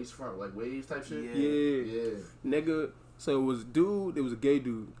 lace front, like, waves type shit. Yeah. Nigga, so it was a gay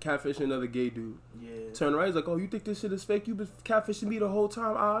dude, catfishing another gay dude. Yeah. Turn around, he's like, oh, you think this shit is fake? You been catfishing me the whole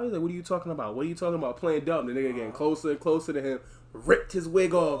time? He's like, what are you talking about? What are you talking about? Playing dumb. The nigga getting closer and closer to him. Ripped his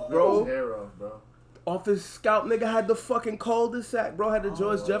wig off, bro. His hair off, bro. Off his scalp, nigga had the fucking cul-de-sac, bro. Had the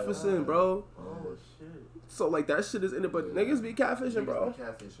George Jefferson, bro. Oh, shit. So, like, that shit is in it, but niggas be catfishing, bro. Be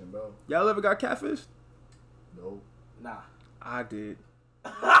catfishing, bro. Y'all ever got catfished? Nope. Nah. I did.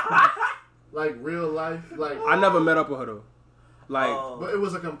 Like, real life, like... I never met up with her, though. Like... but it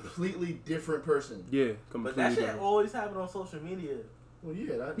was a completely different person. Yeah, completely But that shit different. always happened on social media. Well,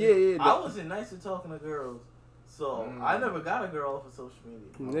 yeah. Yeah. I wasn't nice at talking to girls. So, I never got a girl off of social media.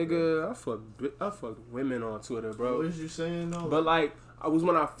 Nigga, I fuck women on Twitter, bro. What was you saying, though? But, like, I was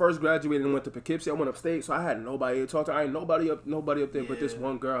when I first graduated and went to Poughkeepsie. I went upstate, so I had nobody to talk to. I ain't nobody up there but this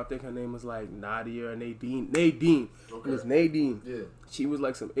one girl. I think her name was, like, Nadia or Nadine. Okay. It was Nadine. Yeah. She was,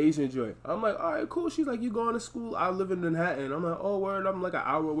 like, some Asian joint. I'm like, all right, cool. She's like, you going to school? I live in Manhattan. I'm like, oh, word. I'm, like, an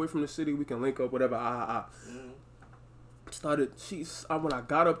hour away from the city. We can link up, whatever. When I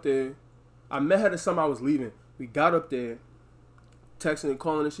got up there, I met her the summer I was leaving. We got up there, texting and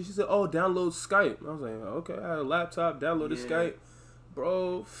calling and shit. She said, oh, download Skype. I was like, okay, I had a laptop, downloaded Skype.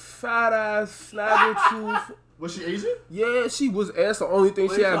 Bro, fat ass, snaggletooth. Was she Asian? Yeah, she was. That's the only thing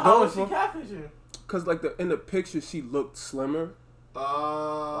she had going for. How was she catfishing? Cause like in the picture, she looked slimmer.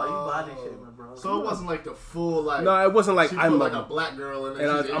 Why you body shaming, bro? So it wasn't like the full like. No, it wasn't like she I'm like a black girl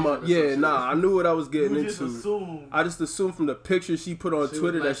and I knew what I was getting into. Assumed. I just assumed from the picture she put on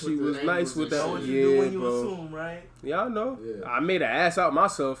Twitter that she was nice with that. What you do when you assume, right? Yeah, I know. Yeah. I made an ass out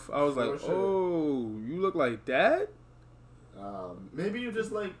myself. I was like, oh, you look like that? Maybe you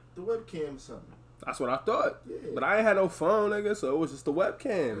just like the webcam or something. That's what I thought. Yeah. But I ain't had no phone, nigga, so it was just the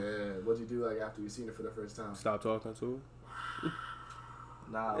webcam. Yeah. What'd you do like after you seen it for the first time? Stop talking to her.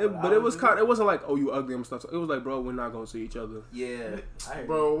 Nah. It wasn't like, oh, you ugly and stuff. It was like, bro, we're not gonna see each other. Yeah.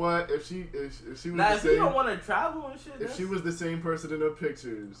 Bro, what if she was if the same? You don't want to travel and shit. If she was the same person in her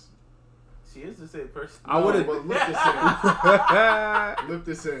pictures. She is the same person. I wouldn't. But look the same. Look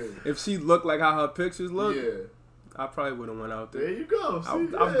the same. If she looked like how her pictures look. Yeah. I probably wouldn't went out there. There you go. See,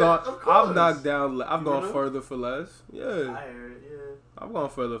 I've knocked down. I've gone further for less. Yeah. I heard it. Yeah. I've gone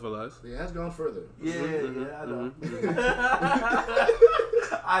further for less. Yeah, has gone further. Yeah, I know.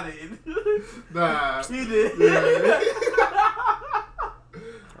 I did. Nah. He did. Yeah.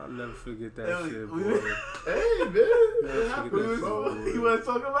 I'll never forget that shit, boy. Hey, man. You want to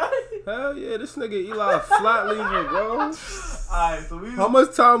talk about it? Hell yeah, this nigga Eli flat leaving, bro. Alright, so how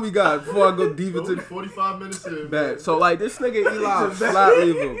much time we got before I go deep into 45 minutes in. Bad. So like this nigga Eli flat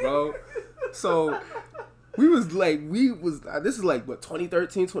leaving, bro. So this is like what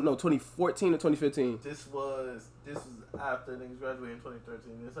 2013, 2014 or 2015. This was after niggas graduated in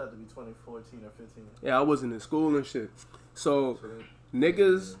 2013. This had to be 2014 or 15. Yeah, I wasn't in school and shit. So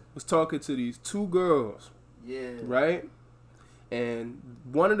niggas was talking to these two girls. Yeah. Right? And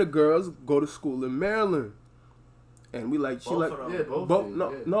one of the girls go to school in Maryland. And we like, she both like, of them. Yeah, both. No.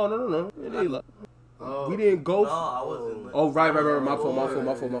 We didn't go. No, I wasn't. Oh, right. My fault. I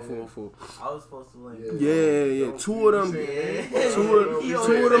was supposed to link. Yeah. Two of them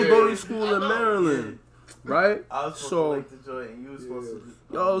go to school in Maryland. Right? I was supposed to link the joint and you was supposed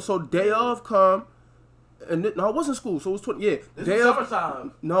to. So day off come. And no, it wasn't school, so it was 20. Yeah, this is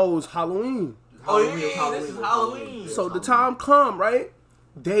summertime. No, it was Halloween. This is Halloween. So the time come, right?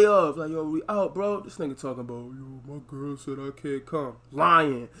 Day of, like, yo, we out, bro. This nigga talking about, yo, my girl said I can't come.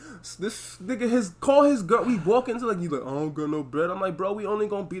 Lying. This nigga call his girl. We walk into, like, he's like, I don't got no bread. I'm like, bro, we only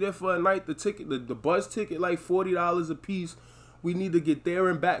gonna be there for a night. The ticket, the bus ticket, like $40 a piece. We need to get there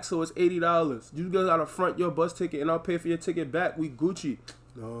and back, so it's $80. You guys gotta front your bus ticket, and I'll pay for your ticket back. We Gucci.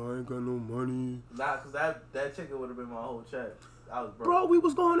 No, I ain't got no money. Nah, cause that ticket would have been my whole check. I was broke. Bro, we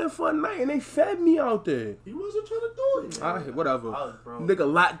was going there for a night and they fed me out there. He wasn't trying to do it. Whatever. I was broke. Nigga,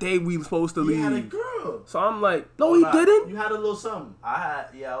 lot day we was supposed to leave. You had a girl. So I'm like, no, he didn't. You had a little something. I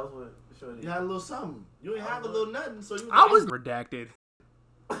was with Shorty. You had a little something. You ain't have a little nothing, so you. I was redacted.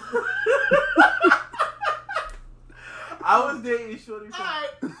 I was dating Shorty.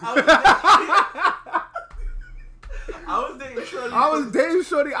 I was dating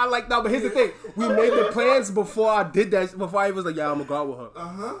Shorty. I like that, but here's the thing: we made the plans before I did that. Before I was like, "Yeah, I'm gonna go out with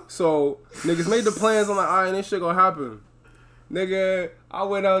her." So niggas made the plans. I'm like, "All right, this shit gonna happen." Nigga, I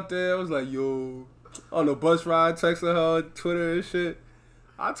went out there. I was like, "Yo," on the bus ride, texting her, Twitter and shit.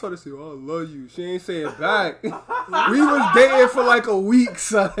 I told her, "Oh, I love you." She ain't say it back. We was dating for like a week,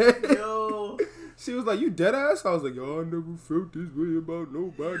 son. Yo. She was like, "You dead ass?" I was like, "Yo, I never felt this way about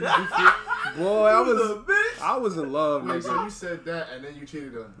nobody." Boy, I was in love, nigga. So you said that and then you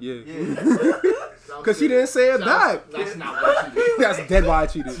cheated on her. Yeah. Because she didn't say it back. That's not what she did. That's dead why I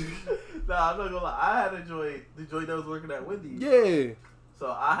cheated. Nah, I'm not gonna lie. I had a joint, the joint that was working at Wendy's. Yeah.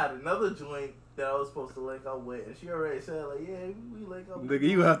 So I had another joint that I was supposed to link up with, and she already said, like, yeah, we link up. Nigga,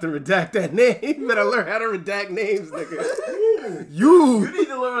 you have to redact that name. You better learn how to redact names, nigga. You need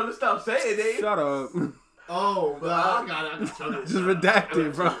to learn to stop saying names. Shut up. Oh, no, I got it. Just redact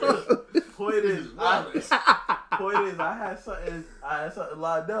it, bro. Point is, I had something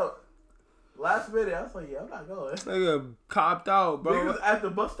lined up. Last minute, I was like, yeah, I'm not going. Nigga copped out, bro. Niggas at the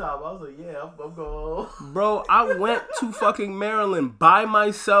bus stop, I was like, yeah, I'm going. Bro, I went to fucking Maryland by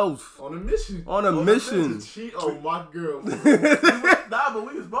myself. On a mission. On a mission. To cheat on my girl. Nah, but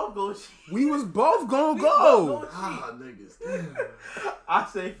we was both going to cheat. We was both going to go. Niggas. Damn. I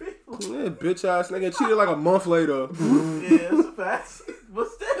say faithful. Yeah, bitch ass nigga cheated like a month later. Yeah, it's a fact. But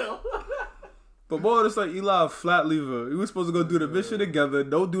still. But boy, it's like Eli flat lever. We were supposed to go do the mission together.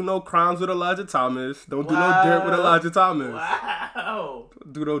 Don't do no crimes with Elijah Thomas. Don't do no dirt with Elijah Thomas. Wow.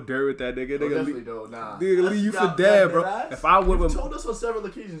 Don't do no dirt with that nigga. Definitely don't. Nah. Nigga leave you for dead, bro. If I went with, told us on several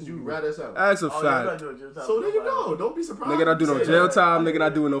occasions you rat us out. That's a fact. So there you go. Don't be surprised. Nigga not do no jail time. Nigga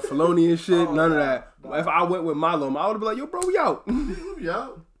not doing no felony and shit. None of that. If I went with Milo, I would be like, yo, bro, we out. We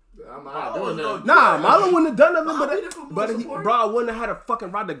out. I'm not doing that. Nah, Milo wouldn't have done nothing, but I wouldn't have had to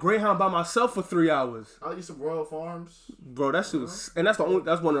fucking ride the Greyhound by myself for 3 hours. I used to Royal Farms. Bro, that shit was, and that's one of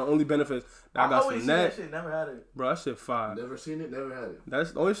the only benefits that I got some neck. That shit, never had it. Bro, that shit fire. Never seen it, never had it.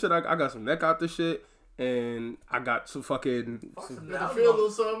 That's the only shit I got some neck out the shit, and I got some fucking. I feel a little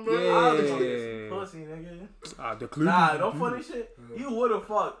something, bro. Yeah. Pussy, nigga. The nah, no funny shit. You would have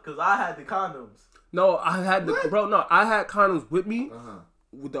fucked because I had the condoms. No, I had I had condoms with me.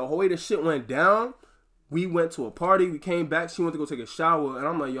 With the whole way the shit went down, we went to a party. We came back. She went to go take a shower, and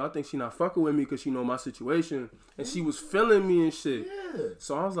I'm like, yo, I think she not fucking with me because she know my situation, and she was feeling me and shit. Yeah.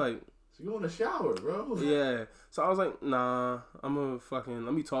 So I was like, so you in the shower, bro? Yeah. So I was like, nah, I'm gonna fucking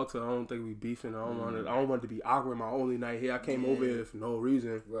let me talk to her. I don't think we beefing. I don't want it to be awkward. My only night here. I came over here for no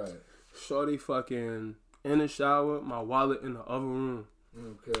reason. Right. Shorty fucking in the shower. My wallet in the other room.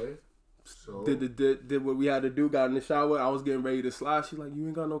 Okay. So did what we had to do, got in the shower. I was getting ready to slide. She's like, you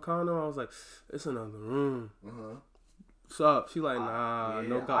ain't got no condom? I was like, it's another room. What's up? She like, nah,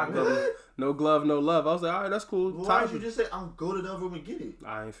 no glove, no love. I was like, all right, that's cool. Why did you just say, I'll go to the other room and get it?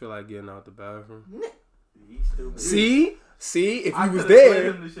 I ain't feel like getting out the bathroom. See, if you was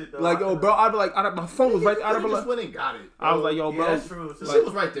there, like, yo, bro, I'd be like, my phone was right there. I'd be like, went and got it. I was like, yo, bro. Yeah, that's true. The shit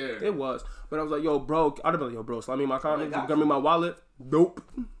was right there. It was. But I was like, yo, bro. I'd be like, yo, bro, slide me my condom. You got me my wallet? Nope.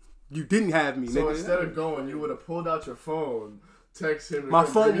 You didn't have me, so nigga. Instead of going, you would have pulled out your phone, text him, and my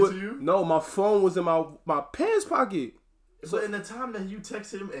phone bring it to you? No, my phone was in my pants pocket. So in the time that you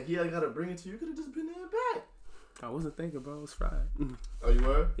text him and he got to bring it to you, you could have just been there and back. I wasn't thinking, bro. It was fried. Oh, you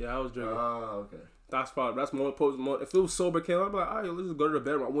were? Yeah, I was drinking. Oh, okay. That's more opposed. If it was sober, I'd be like, all right, let's just go to the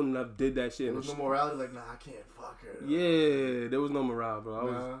bedroom. I wouldn't have did that shit. There was no morality, like, nah, I can't fuck her. Yeah, there was no morale,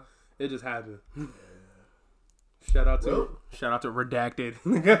 bro. It just happened. Yeah. Shout out to Redacted.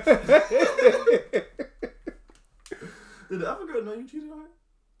 Did the other girl know you cheated on her?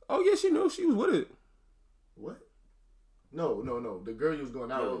 Oh yeah, she knew. She was with it. What? No. The girl you was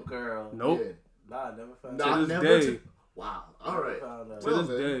going out with. Girl. Nope. Yeah. Nah, I never found Nah, never. Wow. All right. To this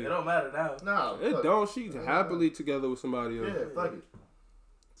day. It don't matter now. No. It don't. She's happily together with somebody else. Yeah, fuck it.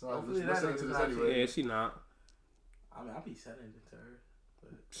 So hopefully listening to this anyway. Yeah, she not. I mean, I'll be sending it to her.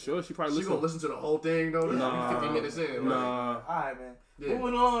 Sure, she probably gonna listen to the whole thing though. Nah, 50 minutes in. Nah. All right, man. Yeah.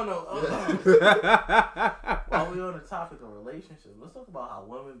 Moving on though. While we on the topic of relationships, let's talk about how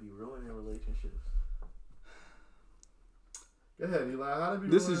women be ruining relationships. Go ahead, Eli. How did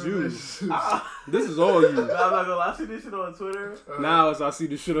this is you. This is all you. I'm not gonna lie. I see this shit on Twitter. Now as I see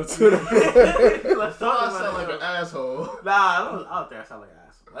this shit on Twitter. Let's talk about I sound like an asshole. Nah, I don't out there. I sound like an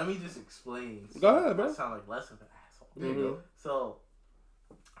asshole. Let me just explain. Go ahead, bro. I sound like less of an asshole. There you go. So,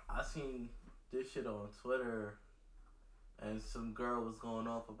 I seen this shit on Twitter, and some girl was going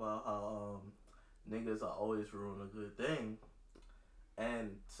off about how niggas are always ruining a good thing.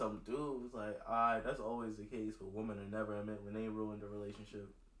 And some dude was like, alright, that's always the case, but women are never admit when they ruined a relationship.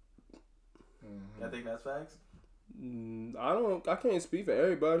 I think that's facts. I can't speak for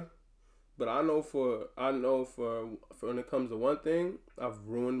everybody, but I know for when it comes to one thing, I've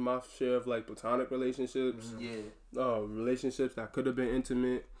ruined my share of like platonic relationships. Relationships that could have been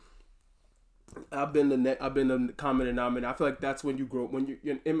intimate. I've been the common denominator. I feel like that's when you grow.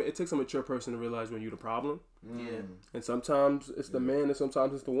 It takes a mature person to realize when you're the problem. Yeah. And sometimes it's the man, and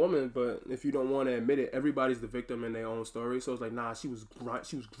sometimes it's the woman. But if you don't want to admit it, everybody's the victim in their own story. So it's like, nah, she was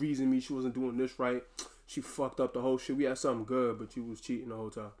greasing me. She wasn't doing this right. She fucked up the whole shit. We had something good, but you was cheating the whole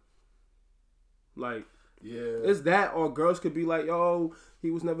time. Like, yeah, it's that. Or girls could be like, yo,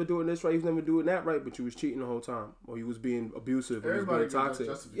 he was never doing this right. He was never doing that right, but you was cheating the whole time, or you was being abusive, or you was being toxic.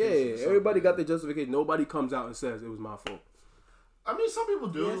 Yeah, everybody got their justification. Nobody comes out and says it was my fault. I mean, some people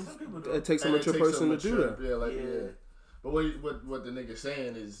do. Yeah, some people do. It takes a mature person to do that. Yeah. But what the nigga's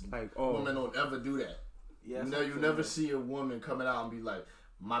saying is, like, women don't ever do that. Yeah, you never see a woman coming out and be like,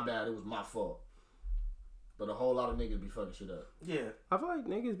 my bad, it was my fault. But a whole lot of niggas be fucking shit up. Yeah. I feel like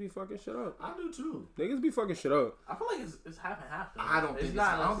niggas be fucking shit up. I do too. Niggas be fucking shit up. I feel like it's half and half. I don't think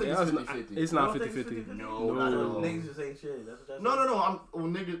it's 50-50. It's not 50-50. No, not at all. Niggas just ain't shit. That's what No.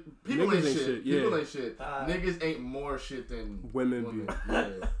 Niggas, people ain't shit. People ain't shit. Niggas ain't more shit than women be. Yeah.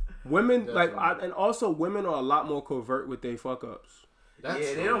 Women, and also women are a lot more covert with their fuck ups.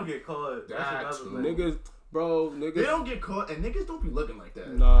 They don't get caught. That's true. Niggas, they don't get caught, and niggas don't be looking like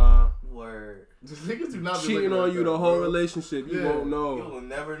that. Nah. Word. Niggas do not be cheating on you the whole relationship. You won't know. You will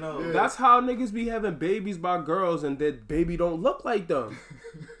never know. Yeah. That's how niggas be having babies by girls, and that baby don't look like them.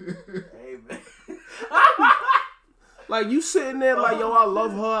 Hey, man. Like, you sitting there like, yo, I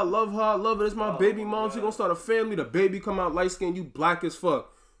love her. It's my baby mom. She gonna start a family. The baby come out light skinned. You black as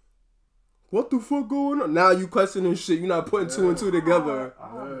fuck. What the fuck going on? Now you questioning shit. You not putting two and two together.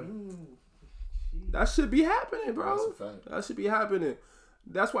 That should be happening, bro. That's a fact. That should be happening.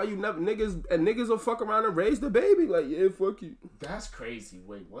 That's why you never niggas will fuck around and raise the baby. Like, yeah, fuck you. That's crazy.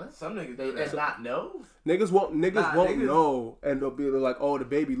 Wait, what? Some niggas they not know. Niggas won't know, and they'll be like, oh, the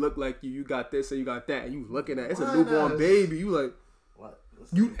baby look like you. You got this and you got that, and you looking at it's a newborn baby. You like what?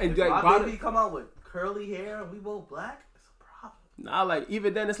 You and like my baby come out with curly hair and we both black. It's a problem. Nah, like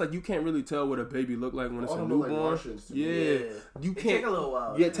even then, it's like you can't really tell what a baby look like when it's a newborn. Like you can't. Take a little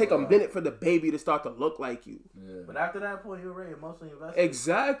while. Yeah, take a minute for the baby to start to look like you. Yeah. But after that point, you're already emotionally invested.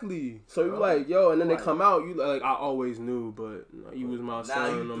 Exactly. So you're like, yo, and then they come out. You like, I always knew, but you was my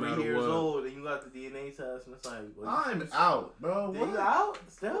son no matter what. Now you're 3 years old and you got the DNA test, and it's like, I'm out, bro. What? You out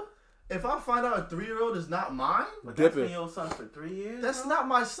still? If I find out a 3-year-old is not mine, but that's been your son for 3 years. That's not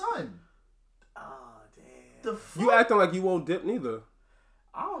my son. Oh damn. The fuck? You acting like you won't dip neither.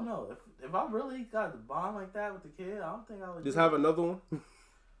 I don't know. If I really got the bond like that with the kid, I don't think I would just have another one.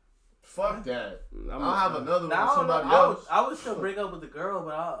 Fuck that. I'll have another one with somebody else. I would still break up with the girl,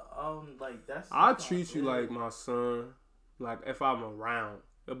 but like that's. I treat you like my son, like if I'm around.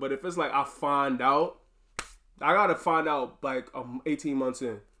 But if it's like I find out, I gotta find out like 18 months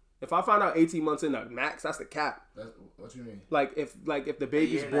in. If I find out 18 months in, like max, that's the cap. What you mean? Like if the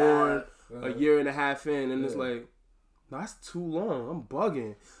baby's born a year and a half in, and it's like. No, that's too long. I'm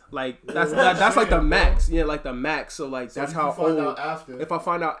bugging. Like that's like the max. Yeah, like the max. So like that's how old. If I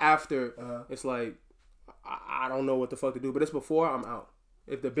find out after, it's like I don't know what the fuck to do. But it's before I'm out.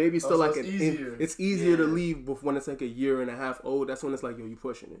 If the baby's still like it's easier to leave when it's like a year and a half old. That's when it's like, yo, you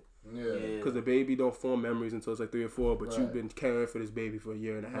pushing it. Yeah. Because the baby don't form memories until it's like 3 or 4. But you've been caring for this baby for a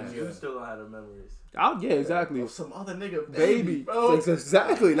year and a half. You still don't have the memories. Yeah, exactly. Some other nigga baby, bro.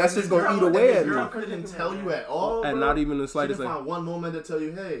 Exactly. And that's just gonna eat away at me. Girl couldn't tell you at all, and bro. not even the slightest. She didn't find one moment to tell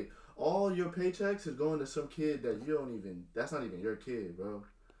you, hey, all your paychecks is going to some kid that you don't even. That's not even your kid, bro.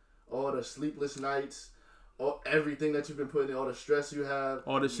 All the sleepless nights. everything that you've been putting in, all the stress you have,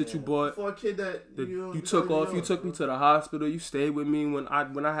 all the shit you bought for a kid that you took off. You took me to the hospital. You stayed with me when I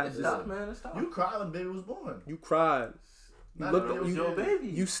had this. Tough, man. It's tough. You cried when baby was born. You cried. You looked at your baby.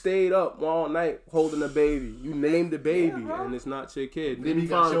 You stayed up all night holding the baby. You named the baby, and it's not your kid. Then you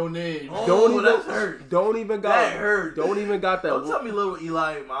got your name. That hurt. Don't even got that hurt. Don't even got that. Don't tell me little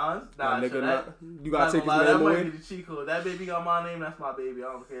Eli ain't mine. Nah, nigga, you gotta take his name that away. That might be the cheat code. That baby got my name. That's my baby.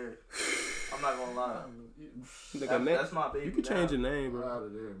 I don't care. I'm not gonna lie. That's my baby. You can change your name, bro. Out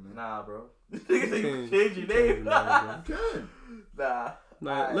of there, man. Nah, bro. You can change your name. You can.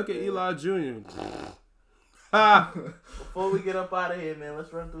 Nah. Look at Eli Jr. Before we get up out of here, man,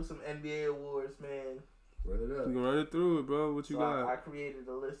 let's run through some NBA awards, man. Run it up. You can run it through it, bro. What you got? I created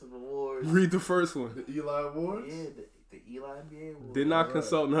a list of awards. Read the first one. The Eli Awards? Yeah, the Eli NBA Awards. Did not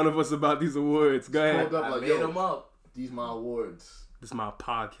consult none of us about these awards. Go ahead. I made them up. These my awards. This is my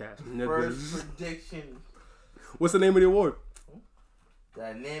podcast. First prediction. What's the name of the award?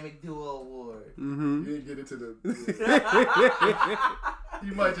 Dynamic Duo Award. Mm-hmm. You didn't get into the...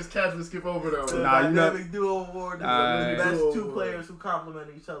 You might just casually skip over that one. Dynamic Duo Award is the best two players who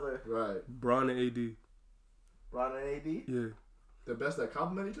complement each other. Right. Bron and AD. Bron and AD? Yeah. The best that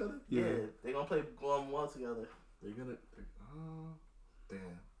complement each other? Yeah. They're going to play well together. They're going to... damn.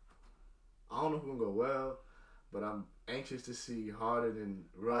 I don't know if it's going to go well, but I'm anxious to see Harden and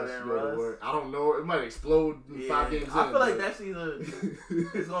Russ go to work. I don't know. It might explode in 5 games. I feel like that's either...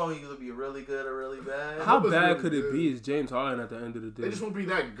 it's going to either be really good or really bad. How bad could it be is James Harden at the end of the day? They just won't be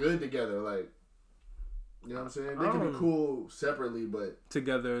that good together. Like, you know what I'm saying? They can be cool separately, but...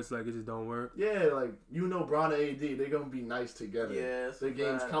 Together, it's like it just don't work. Yeah, like, Bron and AD, they're going to be nice together. Yeah, their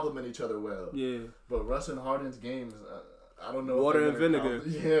games complement each other well. Yeah. But Russ and Harden's games... I don't know. Water and vinegar.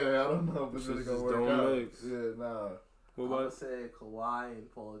 Yeah, I don't know if it's really gonna work out. Mix. Yeah, nah. What about? I would say Kawhi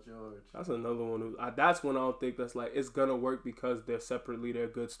and Paul George. That's another one. That's one I don't think that's like it's gonna work because they're separately. They're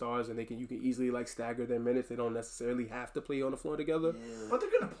good stars and you can easily like stagger their minutes. They don't necessarily have to play on the floor together. Yeah. But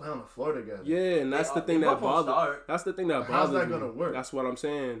they're gonna play on the floor together. Yeah, and that's the thing that bothers. That's the thing that bothers me. How's that gonna work? That's what I'm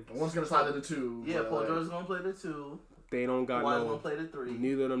saying. One's gonna slide to the 2. Yeah, Paul George's gonna play the 2. They don't got Kawhi's gonna play the 3.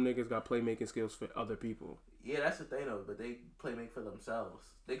 Neither of them niggas got playmaking skills for other people. Yeah, that's the thing though. But they make for themselves.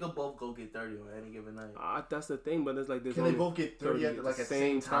 They could both go get 30 on any given night. That's the thing, but it's like this. Can they both get 30 at the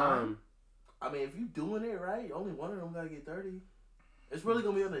same time? I mean, if you doing it right, only one of them gotta get 30. It's really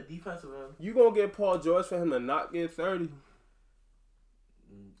gonna be on the defensive end. You gonna get Paul George for him to not get 30?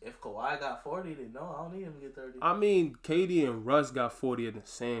 If Kawhi got 40, then no, I don't need him to get 30. I mean, KD and Russ got 40 in the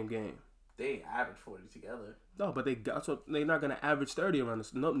same game. They average 40 together. No, but they're not gonna average 30 around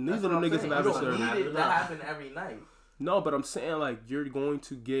this. No, neither of them niggas have averaged 30. You don't need it to happen every night. No, but I'm saying like you're going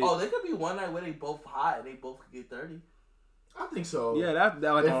to get. Oh, there could be one night where they both hot and they both could get 30. I think so. Yeah, that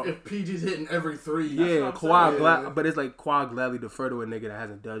like if PG's hitting every 3. Yeah, Kawhi, but it's like Kawhi gladly defer to a nigga that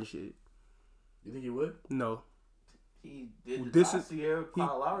hasn't done shit. You think he would? No. He did this last year.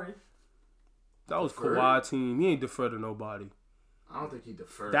 Kyle Lowry. That was Kawhi team. He ain't defer to nobody. I don't think he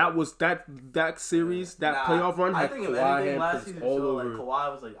deferred. That was that series, that playoff run had Kawhi last season all over. over. Like,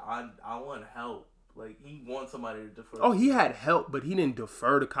 Kawhi was like, I want help. Like, he wants somebody to defer. Oh, he had help, but he didn't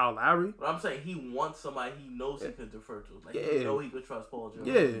defer to Kyle Lowry. But I'm saying he wants somebody he knows he can defer to. Like, he know he could trust Paul George.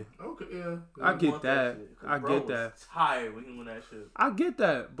 Yeah. Okay, yeah. I get that. I get that. Tired when he won that shit. I get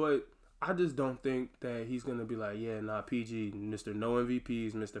that, but I just don't think that he's going to be like, yeah, nah, PG, Mr. No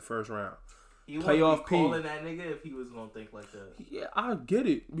MVPs, Mr. First Round. He wouldn't be calling that nigga if he was gonna think like that. Yeah, I get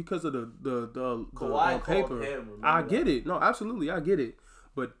it because of the Kawhi on paper. Him, I get it. No, absolutely, I get it.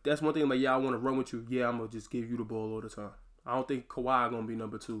 But that's one thing. Like, yeah, I want to run with you. Yeah, I'm gonna just give you the ball all the time. I don't think Kawhi gonna be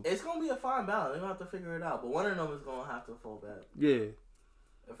number 2. It's gonna be a fine balance. They're gonna have to figure it out. But one of them is gonna have to fall back. Yeah.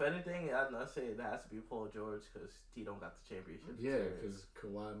 If anything, I say it has to be Paul George because he don't got the championship. Yeah, because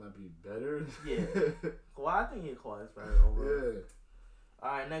Kawhi might be better. Yeah, Kawhi. I think Kawhi's better overall. Yeah.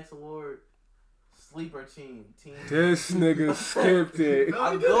 All right, next award. Sleeper team. This nigga skipped it.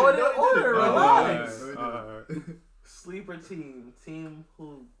 I'm going in order. Relax. Sleeper team. Team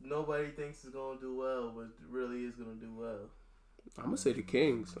who nobody thinks is going to do well, but really is going to do well. I'm going to say the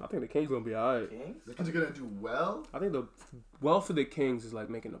Kings. I think the Kings going to be all right. Kings? The Kings are going to do well? I think the well for the Kings is like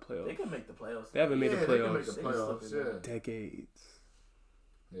making the playoffs. They can make the playoffs. They haven't made the playoffs. They can make the playoffs, yeah. Decades.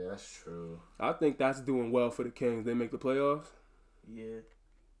 Yeah, that's true. I think that's doing well for the Kings. They make the playoffs. Yeah.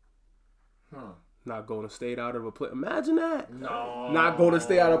 Huh. Not going to stay out of a play. Imagine that. No. Not going to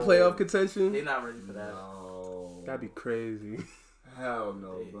stay out of playoff contention. They're not ready for that. No. That'd be crazy. Hell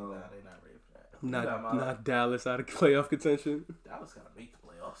no, bro. They're not ready for that. Not Dallas out of playoff contention. Dallas gotta make the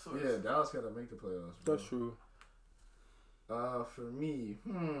playoffs. Yeah, Dallas gotta make the playoffs. Bro. That's true. For me,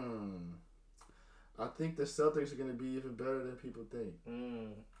 I think the Celtics are gonna be even better than people think.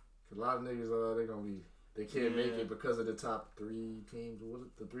 A lot of niggas, they can't make it because of the top 3 teams. What was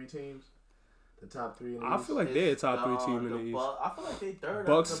it? The 3 teams? The top 3 in the East? I feel like they're a top 3 team in the East. I feel like they third.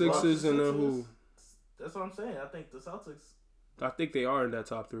 Bucks, Sixers, and then who? That's what I'm saying. I think the Celtics. I think they are in that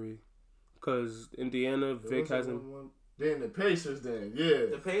top 3. Because Indiana, Vic hasn't. Then the Pacers, yeah.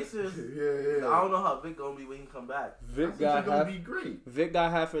 The Pacers, yeah. I don't know how Vic gonna be when he come back. Vic gonna be great. Vic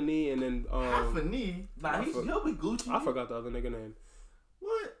got half a knee, and then half a knee. Nah, he'll be Gucci. I forgot the other nigga name.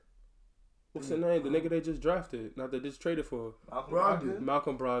 What? What's the name? The nigga they just drafted, not they just traded for.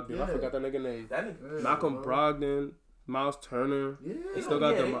 Malcolm Brogdon. Yeah. I forgot that nigga name. Malcolm Brogdon, Miles Turner. Yeah. They still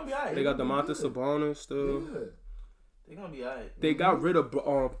got they got Domantas Sabonis still. Yeah. They're gonna be alright. They got rid of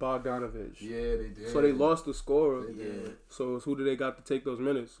Bogdanovich. Yeah, they did. So they lost the scorer. They did. So who do they got to take those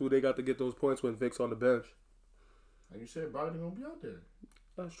minutes? Who they got to get those points when Vic's on the bench? Like you said, Brogdon gonna be out there.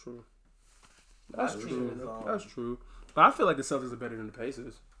 That's true. That's true. But I feel like the Celtics are better than the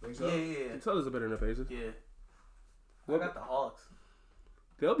Pacers. Think so? Yeah. The Celtics are better than the Pacers. Yeah. I got the Hawks.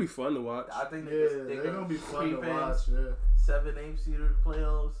 They'll be fun to watch. I think they're gonna be fun to watch. Yeah. 7-8 seeder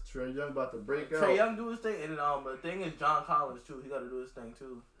playoffs. Trae Young about to break out. Trae Young do his thing, and the thing is John Collins too. He got to do his thing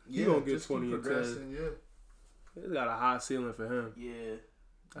too. He gonna get 20 and 10. Yeah. He's got a high ceiling for him. Yeah.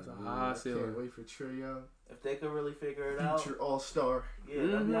 That's a high ceiling. Can't wait for Trae Young. If they could really figure it out. Future All-Star. Yeah,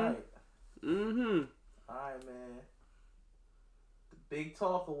 that'd be alright. Alright, man. The Big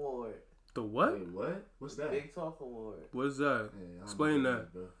Talk Award. The what? Wait, what? What's that? Big Talk Award. What is that? Yeah, explain that.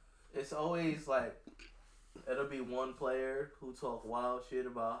 It's always like, it'll be one player who talk wild shit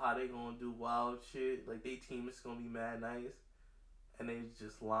about how they gonna do wild shit. Like, they team is gonna be mad nice. And they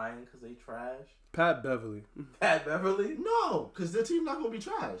just lying because they trash. Pat Beverly. Pat Beverly? No, because their team not going to be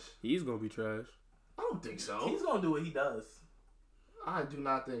trash. He's going to be trash. I don't think so. He's going to do what he does. I do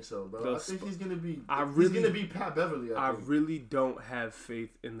not think so, bro. I think he's going to be... he's going to be Pat Beverly, I think. really don't have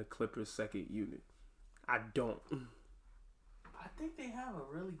faith in the Clippers' second unit. I don't. I think they have a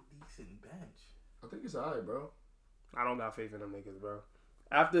really decent bench. I think it's all right, bro. I don't got faith in them niggas, bro.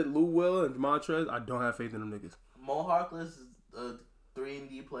 After Lou Will and Montrez, I don't have faith in them niggas. Mo Harkless is a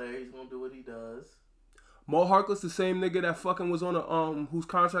 3-and-D player. He's gonna do what he does. Mo Harkless, the same nigga that fucking was on a whose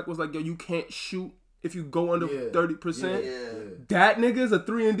contract was like, yo, you can't shoot if you go under 30%. Yeah. That nigga's a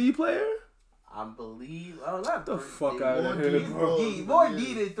 3-and-D player. I believe. Oh, not the fuck out of here, bro. More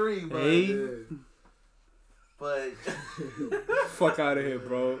D than 3, bro. Hey. But fuck out of here,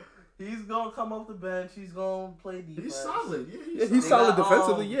 bro. He's gonna come off the bench. He's gonna play defense. He's solid. Yeah, he's solid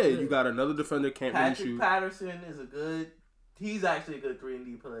defensively. You got another defender can't really shoot. Patterson is he's actually a good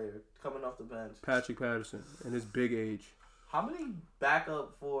 3-and-D player coming off the bench. Patrick Patterson and his big age. How many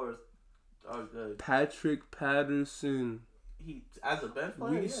backup fours are good? Patrick Patterson. He as a bench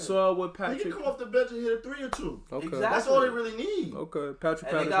player. We saw what Patrick. He can come off the bench and hit a 3 or 2. Okay, exactly. That's all they really need. Okay,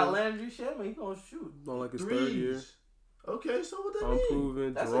 Patrick and Patterson. They got Landry Shamet. He gonna shoot. On like his 3s. third year. Okay, so what that mean?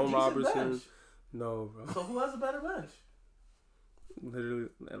 Unproven. That's Jerome a decent Robertson. bench. No, bro. So who has a better bench? Literally,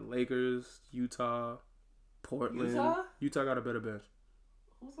 Lakers, Utah, Portland. Utah got a better bench.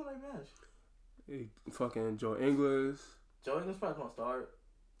 Who's on their bench? Fucking Joe Ingles. Joe Ingles probably gonna start.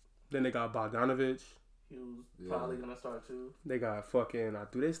 Then they got Bogdanovich. He was probably gonna start too. They got fucking.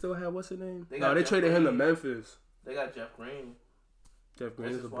 Do they still have what's his name? They traded him to Memphis. They got Jeff Green. Jeff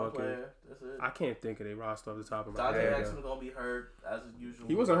Green is a bucket. Player. That's it. I can't think of their roster off the top of my head. head. Jackson gonna be hurt as usual.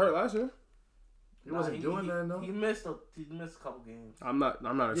 He wasn't hurt last year. He wasn't doing that though. He missed a couple games. I'm not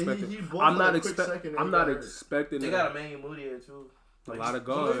expecting. I'm not expecting. They got Emmanuel Mudiay too. Like, a lot of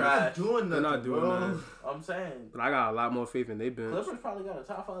guards. They're not doing that. I'm saying. But I got a lot more faith in they bench. Clippers probably got a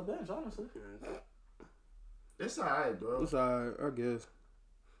top 5 bench, honestly. It's alright, bro. It's alright, I guess.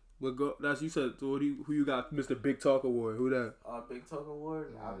 But that's you said. So who you got? Mr. Big Talk Award. Who that? Big Talk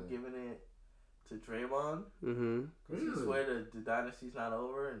Award. Yeah. I'm giving it to Draymond. Mm-hmm. I swear the dynasty's not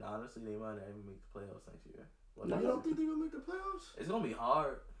over, and honestly, they might not even make the playoffs next year. You don't think they're gonna make the playoffs? It's gonna be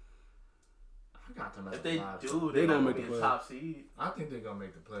hard. I got them. If they do, they're gonna make the top seed. I think they're gonna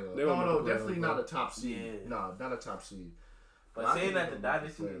make the playoffs. No, definitely not a top seed. Yeah. No, not a top seed. But saying that the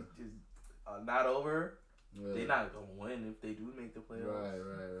dynasty is not over, they're not gonna win if they do make the playoffs.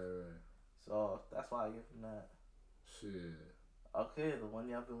 Right. So that's why I give them that. Shit. Okay, the one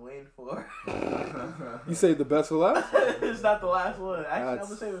y'all been waiting for. You say the best for last? It's not the last one. Actually, I'm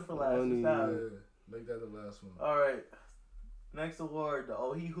gonna save it for last. Make that the last one. All right. Next award, the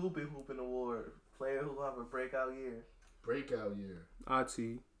He Hoopin' Award. Player who will have a breakout year. Breakout year.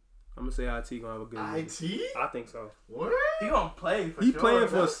 IT. I'm gonna say IT gonna have a good year. IT? I think so. What? He gonna play for He sure. playing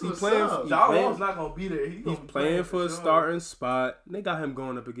for. John Wall's not gonna be there. He's playing for a starting spot. They got him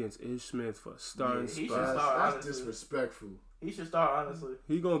going up against Ish Smith for a starting spot. That's disrespectful. He should start, honestly.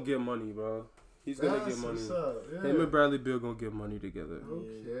 He gonna get money, bro. He's gonna get money. Yeah. Him and Bradley Beal gonna get money together.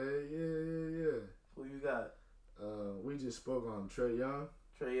 Okay, yeah. Who you got? We just spoke on Trae Young.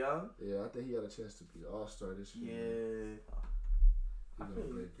 Trae Young? Yeah, I think he got a chance to be an All-Star this year. Yeah.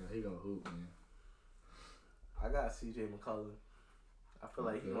 He gonna hoop, man. I got CJ McCollum. I feel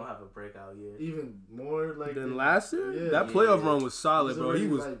like he's gonna have a breakout year. Even more like than last year? Yeah, that playoff run was solid, bro. He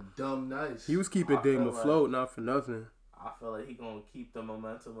was like dumb nice. He was keeping Dame afloat, not for nothing. I feel like he gonna keep the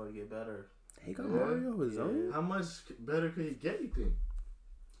momentum and get better. He got Mario his own. How much better could he get, you think?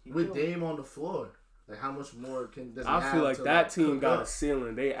 With Dame on the floor. Like, how much more does he have? I feel like that team got a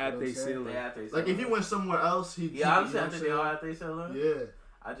ceiling. They at their ceiling. Like, if he went somewhere else, he'd... Yeah, I'm saying they are at their ceiling. Yeah.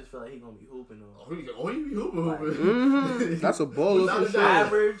 I just feel like he's going to be hooping, though. Oh, he be hooping. That's a baller for sure.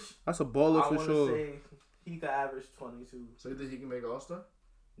 Average. That's a baller for sure. I want to say he could average 22. So you think he can make All-Star?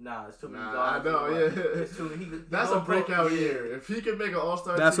 Nah, it's too many guards. I know, It's too many. That's a breakout year. If he can make an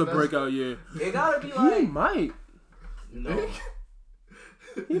All-Star that's a breakout year. It got to be like... He might. No.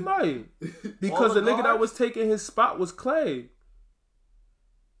 He might. Because the nigga that was taking his spot was Clay.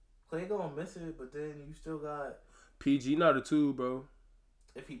 Clay gonna miss it, but then you still got... PG not a 2, bro.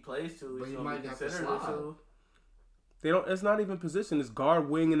 If he plays 2, but he's he might consider a 2. They don't. It's not even position. It's guard,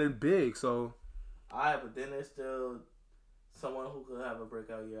 wing, and then big. So. Alright, but then there's still someone who could have a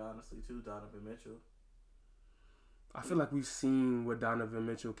breakout year, honestly, too. Donovan Mitchell. I feel like we've seen what Donovan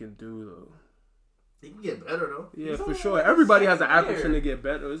Mitchell can do, though. He can get better, though. Yeah, for sure. Everybody has an opportunity to get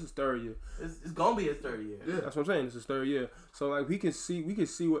better. This is third year. It's gonna be his third year. Yeah, that's what I'm saying. It's his third year. So like we can see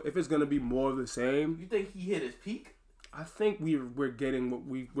what if it's gonna be more of the same. You think he hit his peak? I think we're getting what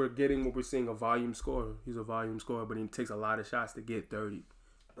we're seeing, a volume scorer. He's a volume scorer, but he takes a lot of shots to get 30.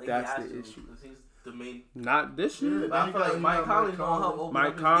 Like that's the issue. He's the main. Not this year. But I feel like Mike Conley's gonna help open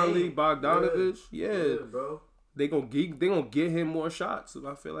Mike Conley, Bogdanovich, yeah, bro. They gonna get him more shots.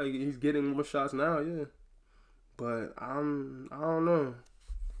 I feel like he's getting more shots now. Yeah. But I don't know.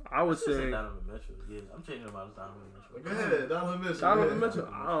 I would say Donovan Mitchell. Yeah, I'm changing about Donovan Mitchell. Go ahead, Donovan Mitchell. Donovan Mitchell.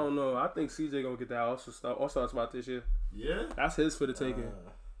 I don't know. I think CJ gonna get that All-Star spot this year. Yeah, that's his for the taking.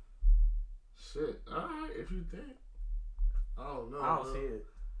 Shit. All right, if you think. I don't know. I don't see it.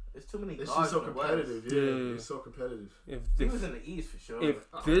 It's too many. It's just so competitive. Yeah, it's so competitive. If he was in the East for sure. If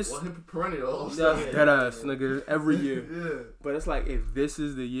this, him perennial, that ass nigga every year. Yeah. But it's like if this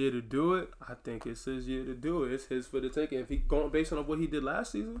is the year to do it, I think it's his year to do it. It's his for the taking. If he going based on what he did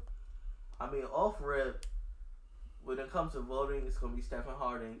last season. I mean, off rip. When it comes to voting, it's gonna be Stephen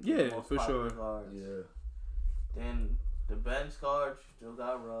Harding. Yeah, for sure. Guards. Yeah. Then the bench guards still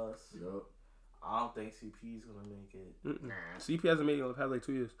got Russ. Yup. I don't think CP's gonna make it. Nah. CP hasn't made it in the past like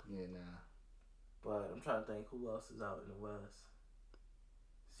 2 years. Yeah, nah. But I'm trying to think who else is out in the West.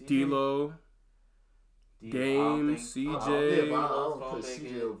 D'Lo, Dame, CJ. I don't put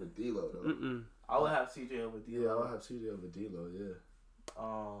CJ over D'Lo though. I would have CJ over D'Lo. Yeah, I would have CJ over D'Lo. Yeah.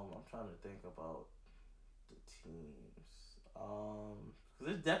 I'm trying to think about the teams. Cause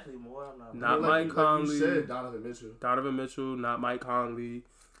there's definitely more. Not Mike Conley. You said Donovan Mitchell. Not Mike Conley.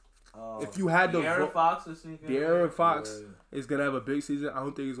 If you had to vote, Fox is sneaking. De'Aaron Fox is gonna have a big season. I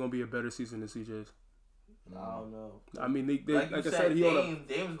don't think it's gonna be a better season than CJ's. I don't know. I mean, they like I said,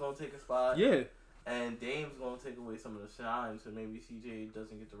 Dame's gonna take a spot. Yeah. And Dame's gonna take away some of the shine, so maybe CJ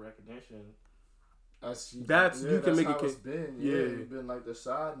doesn't get the recognition. You can make a case. He's been like the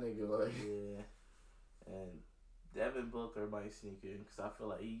side nigga, like. Yeah. And Devin Booker might sneak in because I feel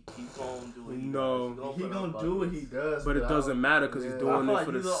like he's gonna do what he does. He gonna do what he does, but it doesn't matter because he's doing it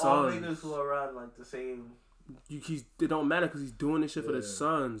for the Suns. All niggas who are around like the same. It don't matter because he's doing this shit for the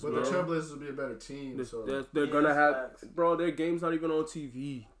Suns. But bro. the Trailblazers will be a better team. They're gonna have, bro. Their game's not even on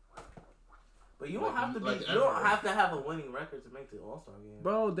TV. But you don't have to be. You don't have to have a winning record to make the All-Star game.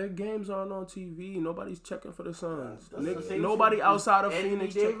 Bro, their games aren't on TV. Nobody's checking for the Suns. Nobody outside of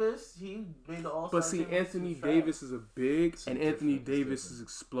Phoenix. Davis, he made the All-Star. But see, Anthony Davis is a big, and Anthony Davis is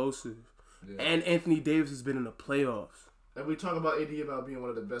explosive, and Anthony Davis has been in the playoffs. And we talk about AD about being one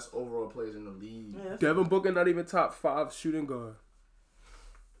of the best overall players in the league. Yeah, Devin Booker not even top 5 shooting guard.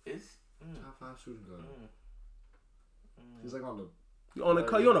 Top 5 shooting guard. He's like on the. You on the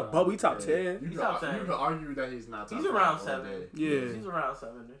bubble, he top 10. You can argue that he's not top 5. He's around 7. Yeah. He's around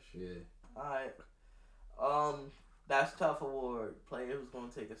 7-ish. Yeah. Alright. That's tough award. Player who's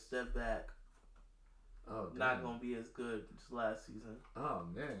gonna take a step back. Oh, damn. Not gonna be as good as last season. Oh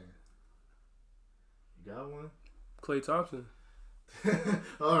man. You got one? Klay Thompson.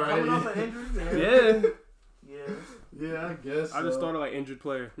 All right. Coming off an injury. Yeah, I guess. I just thought of like injured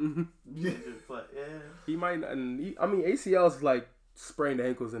player. Injured player. Yeah. He might. I mean, ACLs like sprained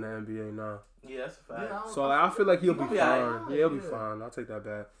ankles in the NBA now. Yeah, that's a fact. Yeah, so I feel like he'll be fine. Right. Yeah, he'll be fine. I'll take that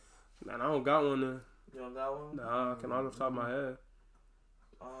back. Man, I don't got one there. You don't got one? Nah, I can off the top of my head.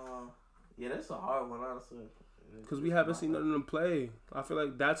 Yeah, that's a hard one, honestly. Because we haven't seen none of them play. I feel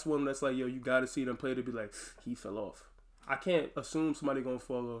like that's one that's like, yo, you got to see them play to be like, he fell off. I can't assume somebody going to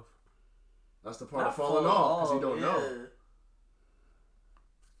fall off. That's the part of falling off, because you don't know.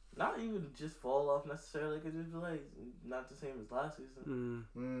 Not even just fall off necessarily, because it's like not the same as last season.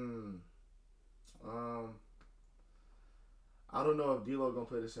 I don't know if D'Lo gonna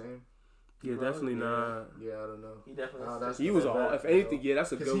play the same. Yeah, definitely not. Yeah, I don't know. He definitely. He was all. If anything, yeah,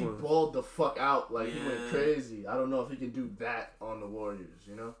 that's a good one. Because he balled the fuck out, like he went crazy. I don't know if he can do that on the Warriors.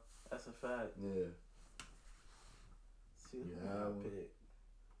 You know. That's a fact. Yeah. Yeah.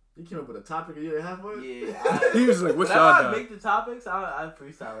 You came up with a topic a year and a ago? Yeah. He was like, "What's y'all I make the topics? I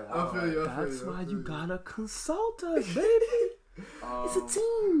freestyle it. I feel you. That's why you gotta consult us, baby. It's a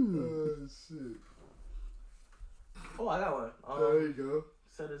team. Oh shit. Oh, I got one. There you go.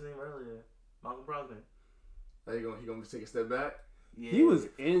 Said his name earlier. Malcolm Brogdon. He gonna take a step back? Yeah. He was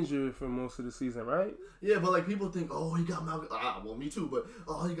injured for most of the season, right? Yeah, but like people think, oh, he got Malcolm. Well, me too. But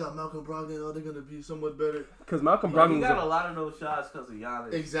he got Malcolm Brogdon. Oh, they're gonna be somewhat better. Because Malcolm Brogdon got a lot of those shots because of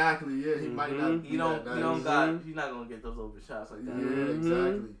Giannis. Exactly. Yeah, he might not. He's not gonna get those open shots like that. Yeah,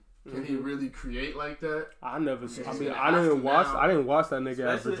 exactly. Can he really create like that? I never. I didn't watch that nigga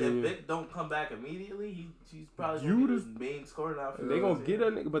at Virginia. Especially if Vic don't come back immediately, he's probably gonna be the main scorer now. They gonna get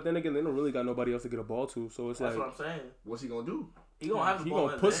that nigga, but then again, they don't really got nobody else to get a ball to. So it's that's what I'm saying. What's he gonna do? He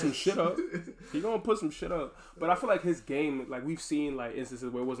gonna put some shit up. He gonna put some shit up. But I feel like his game, like we've seen like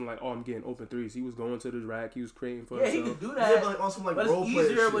instances where it wasn't like, oh, I'm getting open threes. He was going to the rack. He was creating for himself. Yeah, he could do that. Yeah, but like on some like but role it's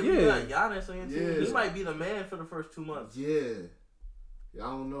easier when you got Giannis on your team. He might be the man for the first 2 months. Yeah, I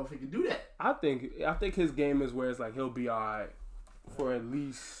don't know if he can do that. I think his game is where it's like he'll be alright for at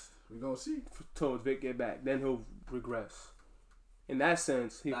least we gonna see till Vic get back. Then he'll regress. In that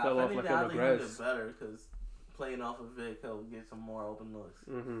sense, he fell off like a regress. I think he'll get better because playing off of Vic, he'll get some more open looks.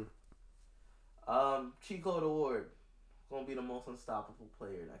 Cheat Code Award gonna be the most unstoppable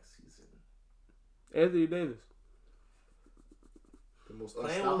player next season. Anthony Davis. The most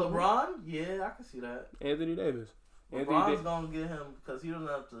playing with LeBron? Yeah, I can see that. Anthony Davis. LeBron's gonna get him because he doesn't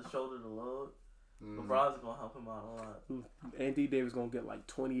have to shoulder the load. LeBron's gonna help him out a lot. Anthony Davis gonna get like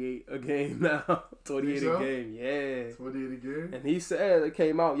 28 a game now. 28 a game, yeah. 28 a game. And he said it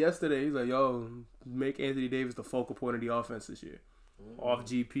came out yesterday. He's like, "Yo, make Anthony Davis the focal point of the offense this year, off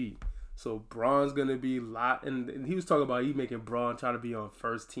GP." So Bron's gonna be and he was talking about he making Bron try to be on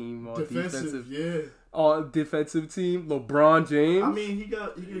first team on defensive, on defensive team. LeBron James. I mean, he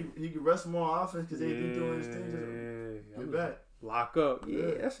could rest more on offense because they been doing his thing. Get back. Lock up.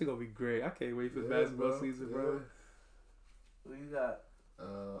 Yeah, that shit gonna be great. I can't wait for the basketball season, bro. Who you got?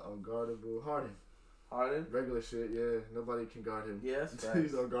 Unguardable Harden. Harden? Regular shit, yeah. Nobody can guard him. Yes,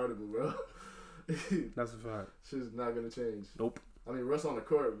 he's unguardable, bro. That's a fact. Shit's not gonna change. Nope. I mean, Russ on the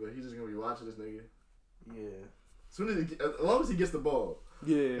court, but he's just gonna be watching this nigga. Yeah. As long as he gets the ball.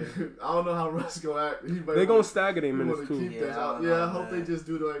 Yeah. I don't know how Russ gonna act. They gonna stagger their minutes too. I hope they just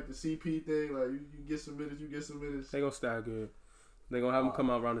do the CP thing. Like you get some minutes, you get some minutes. They gonna stagger it. They gonna have them come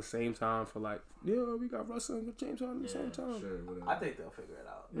out around the same time for like, we got Russell and James Harden at the same time. Sure, whatever. I think they'll figure it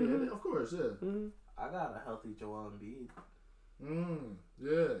out. Yeah, of course, yeah. I got a healthy Joel Embiid.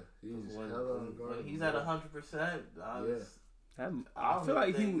 Yeah, he's when he's at 100%. I feel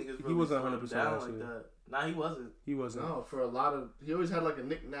like he wasn't 100% last year. Nah, he wasn't. He wasn't. No, for a lot of he always had like a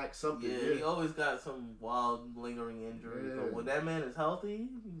knick-knack something. Yeah, he always got some wild lingering injury. Yeah. But when that man is healthy,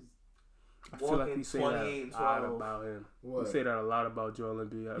 I feel like we say that a lot about him. What? We say that a lot about Joel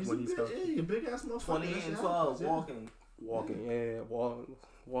Embiid when he's healthy. Yeah, big ass motherfucker. 28 and 12,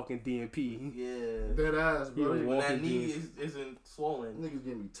 walking DNP. Yeah. Dead ass, bro. When that knee isn't swollen. Niggas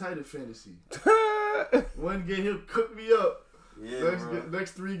getting me tight at fantasy. One game he'll cook me up. Yeah,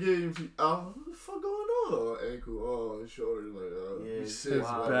 next 3 games, what the fuck going on? Ankle, his shoulder, like, his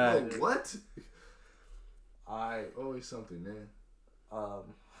back. What? Alright. Always something, man.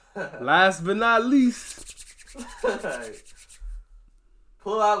 Last but not least.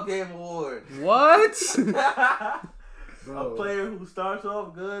 Pull out game award. What? A player who starts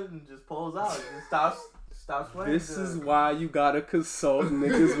off good and just pulls out and stops playing. This is why you gotta consult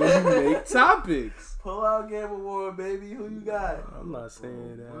niggas when you make topics. Pull out game award, baby. Who you got? I'm not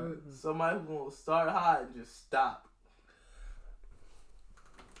saying that. Somebody who's gonna start hot and just stop.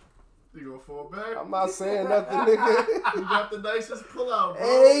 You gonna fall back? I'm not saying nothing, nigga. You got the nicest pullout, bro.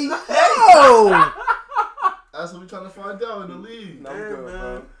 Hey, yo! That's what we trying to find out in the league. No, I'm good,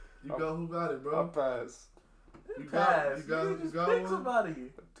 bro. You got who got it, bro? I'll pass. You got pick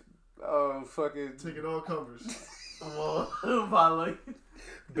somebody. Oh, fucking. Taking all covers. Follow.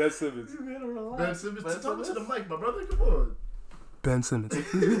 Ben Simmons. Ben Simmons. Talk to the mic, my brother. Come on. Ben Simmons.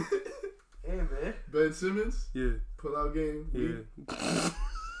 Hey, man. Ben Simmons? Yeah. Pull out game? Yeah.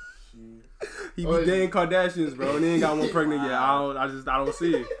 He be dating Kardashians, bro, and he ain't got one pregnant yet. I don't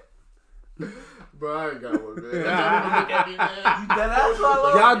see it. Bro, I ain't got one,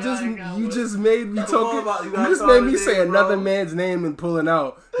 man. You just made me talking. You just made me say another man's name and pulling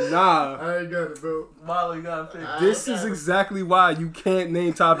out. Nah. I ain't got it, bro. Marlo, you gotta pick. This is exactly why you can't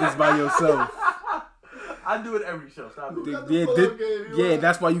name topics by yourself. I do it every show. Stop it. Yeah,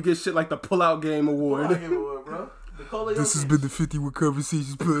 that's why you get shit like the Pullout Game Award. Pull-out game award, bro. This has been the 50 with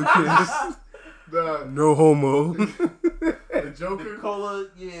Conversations podcast. No homo. The Joker? Nikola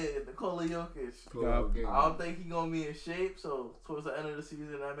Jokic. I don't think he gonna be in shape, so towards the end of the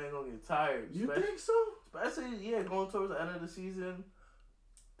season, that man gonna get tired. You think so? Especially, going towards the end of the season,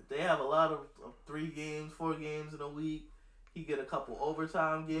 they have a lot of 3 games, 4 games in a week. He get a couple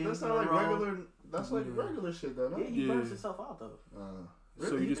overtime games. That's not like regular. That's like regular shit, though. No? Yeah, he burns himself out though. Really?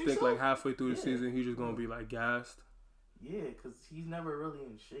 So you just think like halfway through the season, he's just gonna be like gassed? Yeah, because he's never really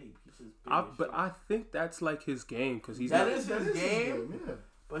in shape. He's just but I think that's like his game, because he's that is his game. Yeah.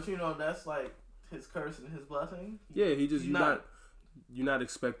 But that's like his curse and his blessing. He just you're not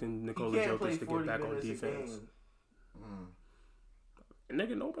expecting Nikola Jokic to get back on defense. And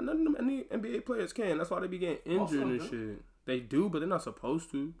nigga, no, but none of them any NBA players can. That's why they be getting injured and shit. They do, but they're not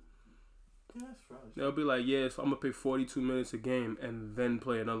supposed to. Yeah, that's right. They'll be like, so I'm gonna play 42 minutes a game and then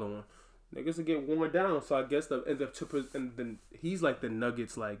play another one. Niggas will get worn down, so I guess and then he's like the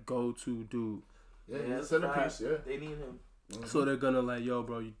Nuggets like go to dude. Yeah, he's a centerpiece. Yeah, they need him. Mm-hmm. So they're gonna like, yo,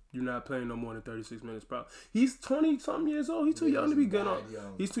 bro, you're not playing no more than 36 minutes, bro. He's 20-something years old. He's too young to be good on.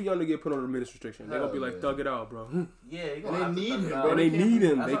 He's too young to get put on a minutes restriction. They're gonna be like, thug it out, bro. Yeah, and they need him, bro. And they need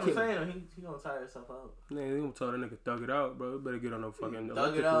him. That's what I'm saying. He gonna tire himself out. Yeah, they gonna tell that nigga thug it out, bro. Better get on no fucking.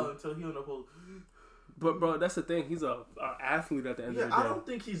 Thug it out until he on the whole. But bro, that's the thing. He's a athlete at the end of the day. I don't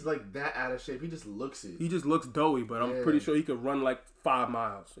think he's like that out of shape. He just looks it. He just looks doughy, but I'm pretty sure he could run like 5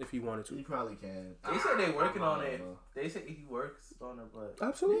 miles if he wanted to. He probably can. They said they're working on it. They said he works on it, but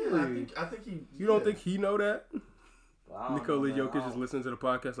absolutely. Yeah, I think he. You don't think he know that? Nikola Jokic is listening to the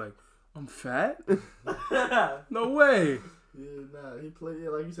podcast like, I'm fat. No way. Yeah, he play. Yeah,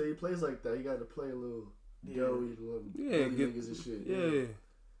 like you said, he plays like that. He got to play a little doughy, niggas and shit. Yeah.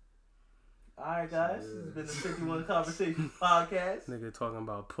 Alright, guys. This has been the 51 Conversations podcast. Nigga talking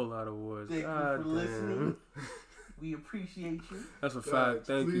about pull-out awards. Thank you for listening. We appreciate you. That's a fact.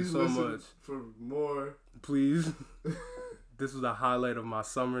 Thank you so much. For more. Please. This was the highlight of my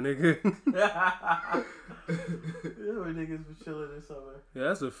summer, nigga. Niggas been chilling this summer. Yeah,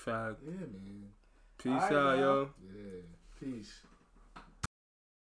 that's a fact. Yeah, man. Peace out, yo. Yeah. Peace.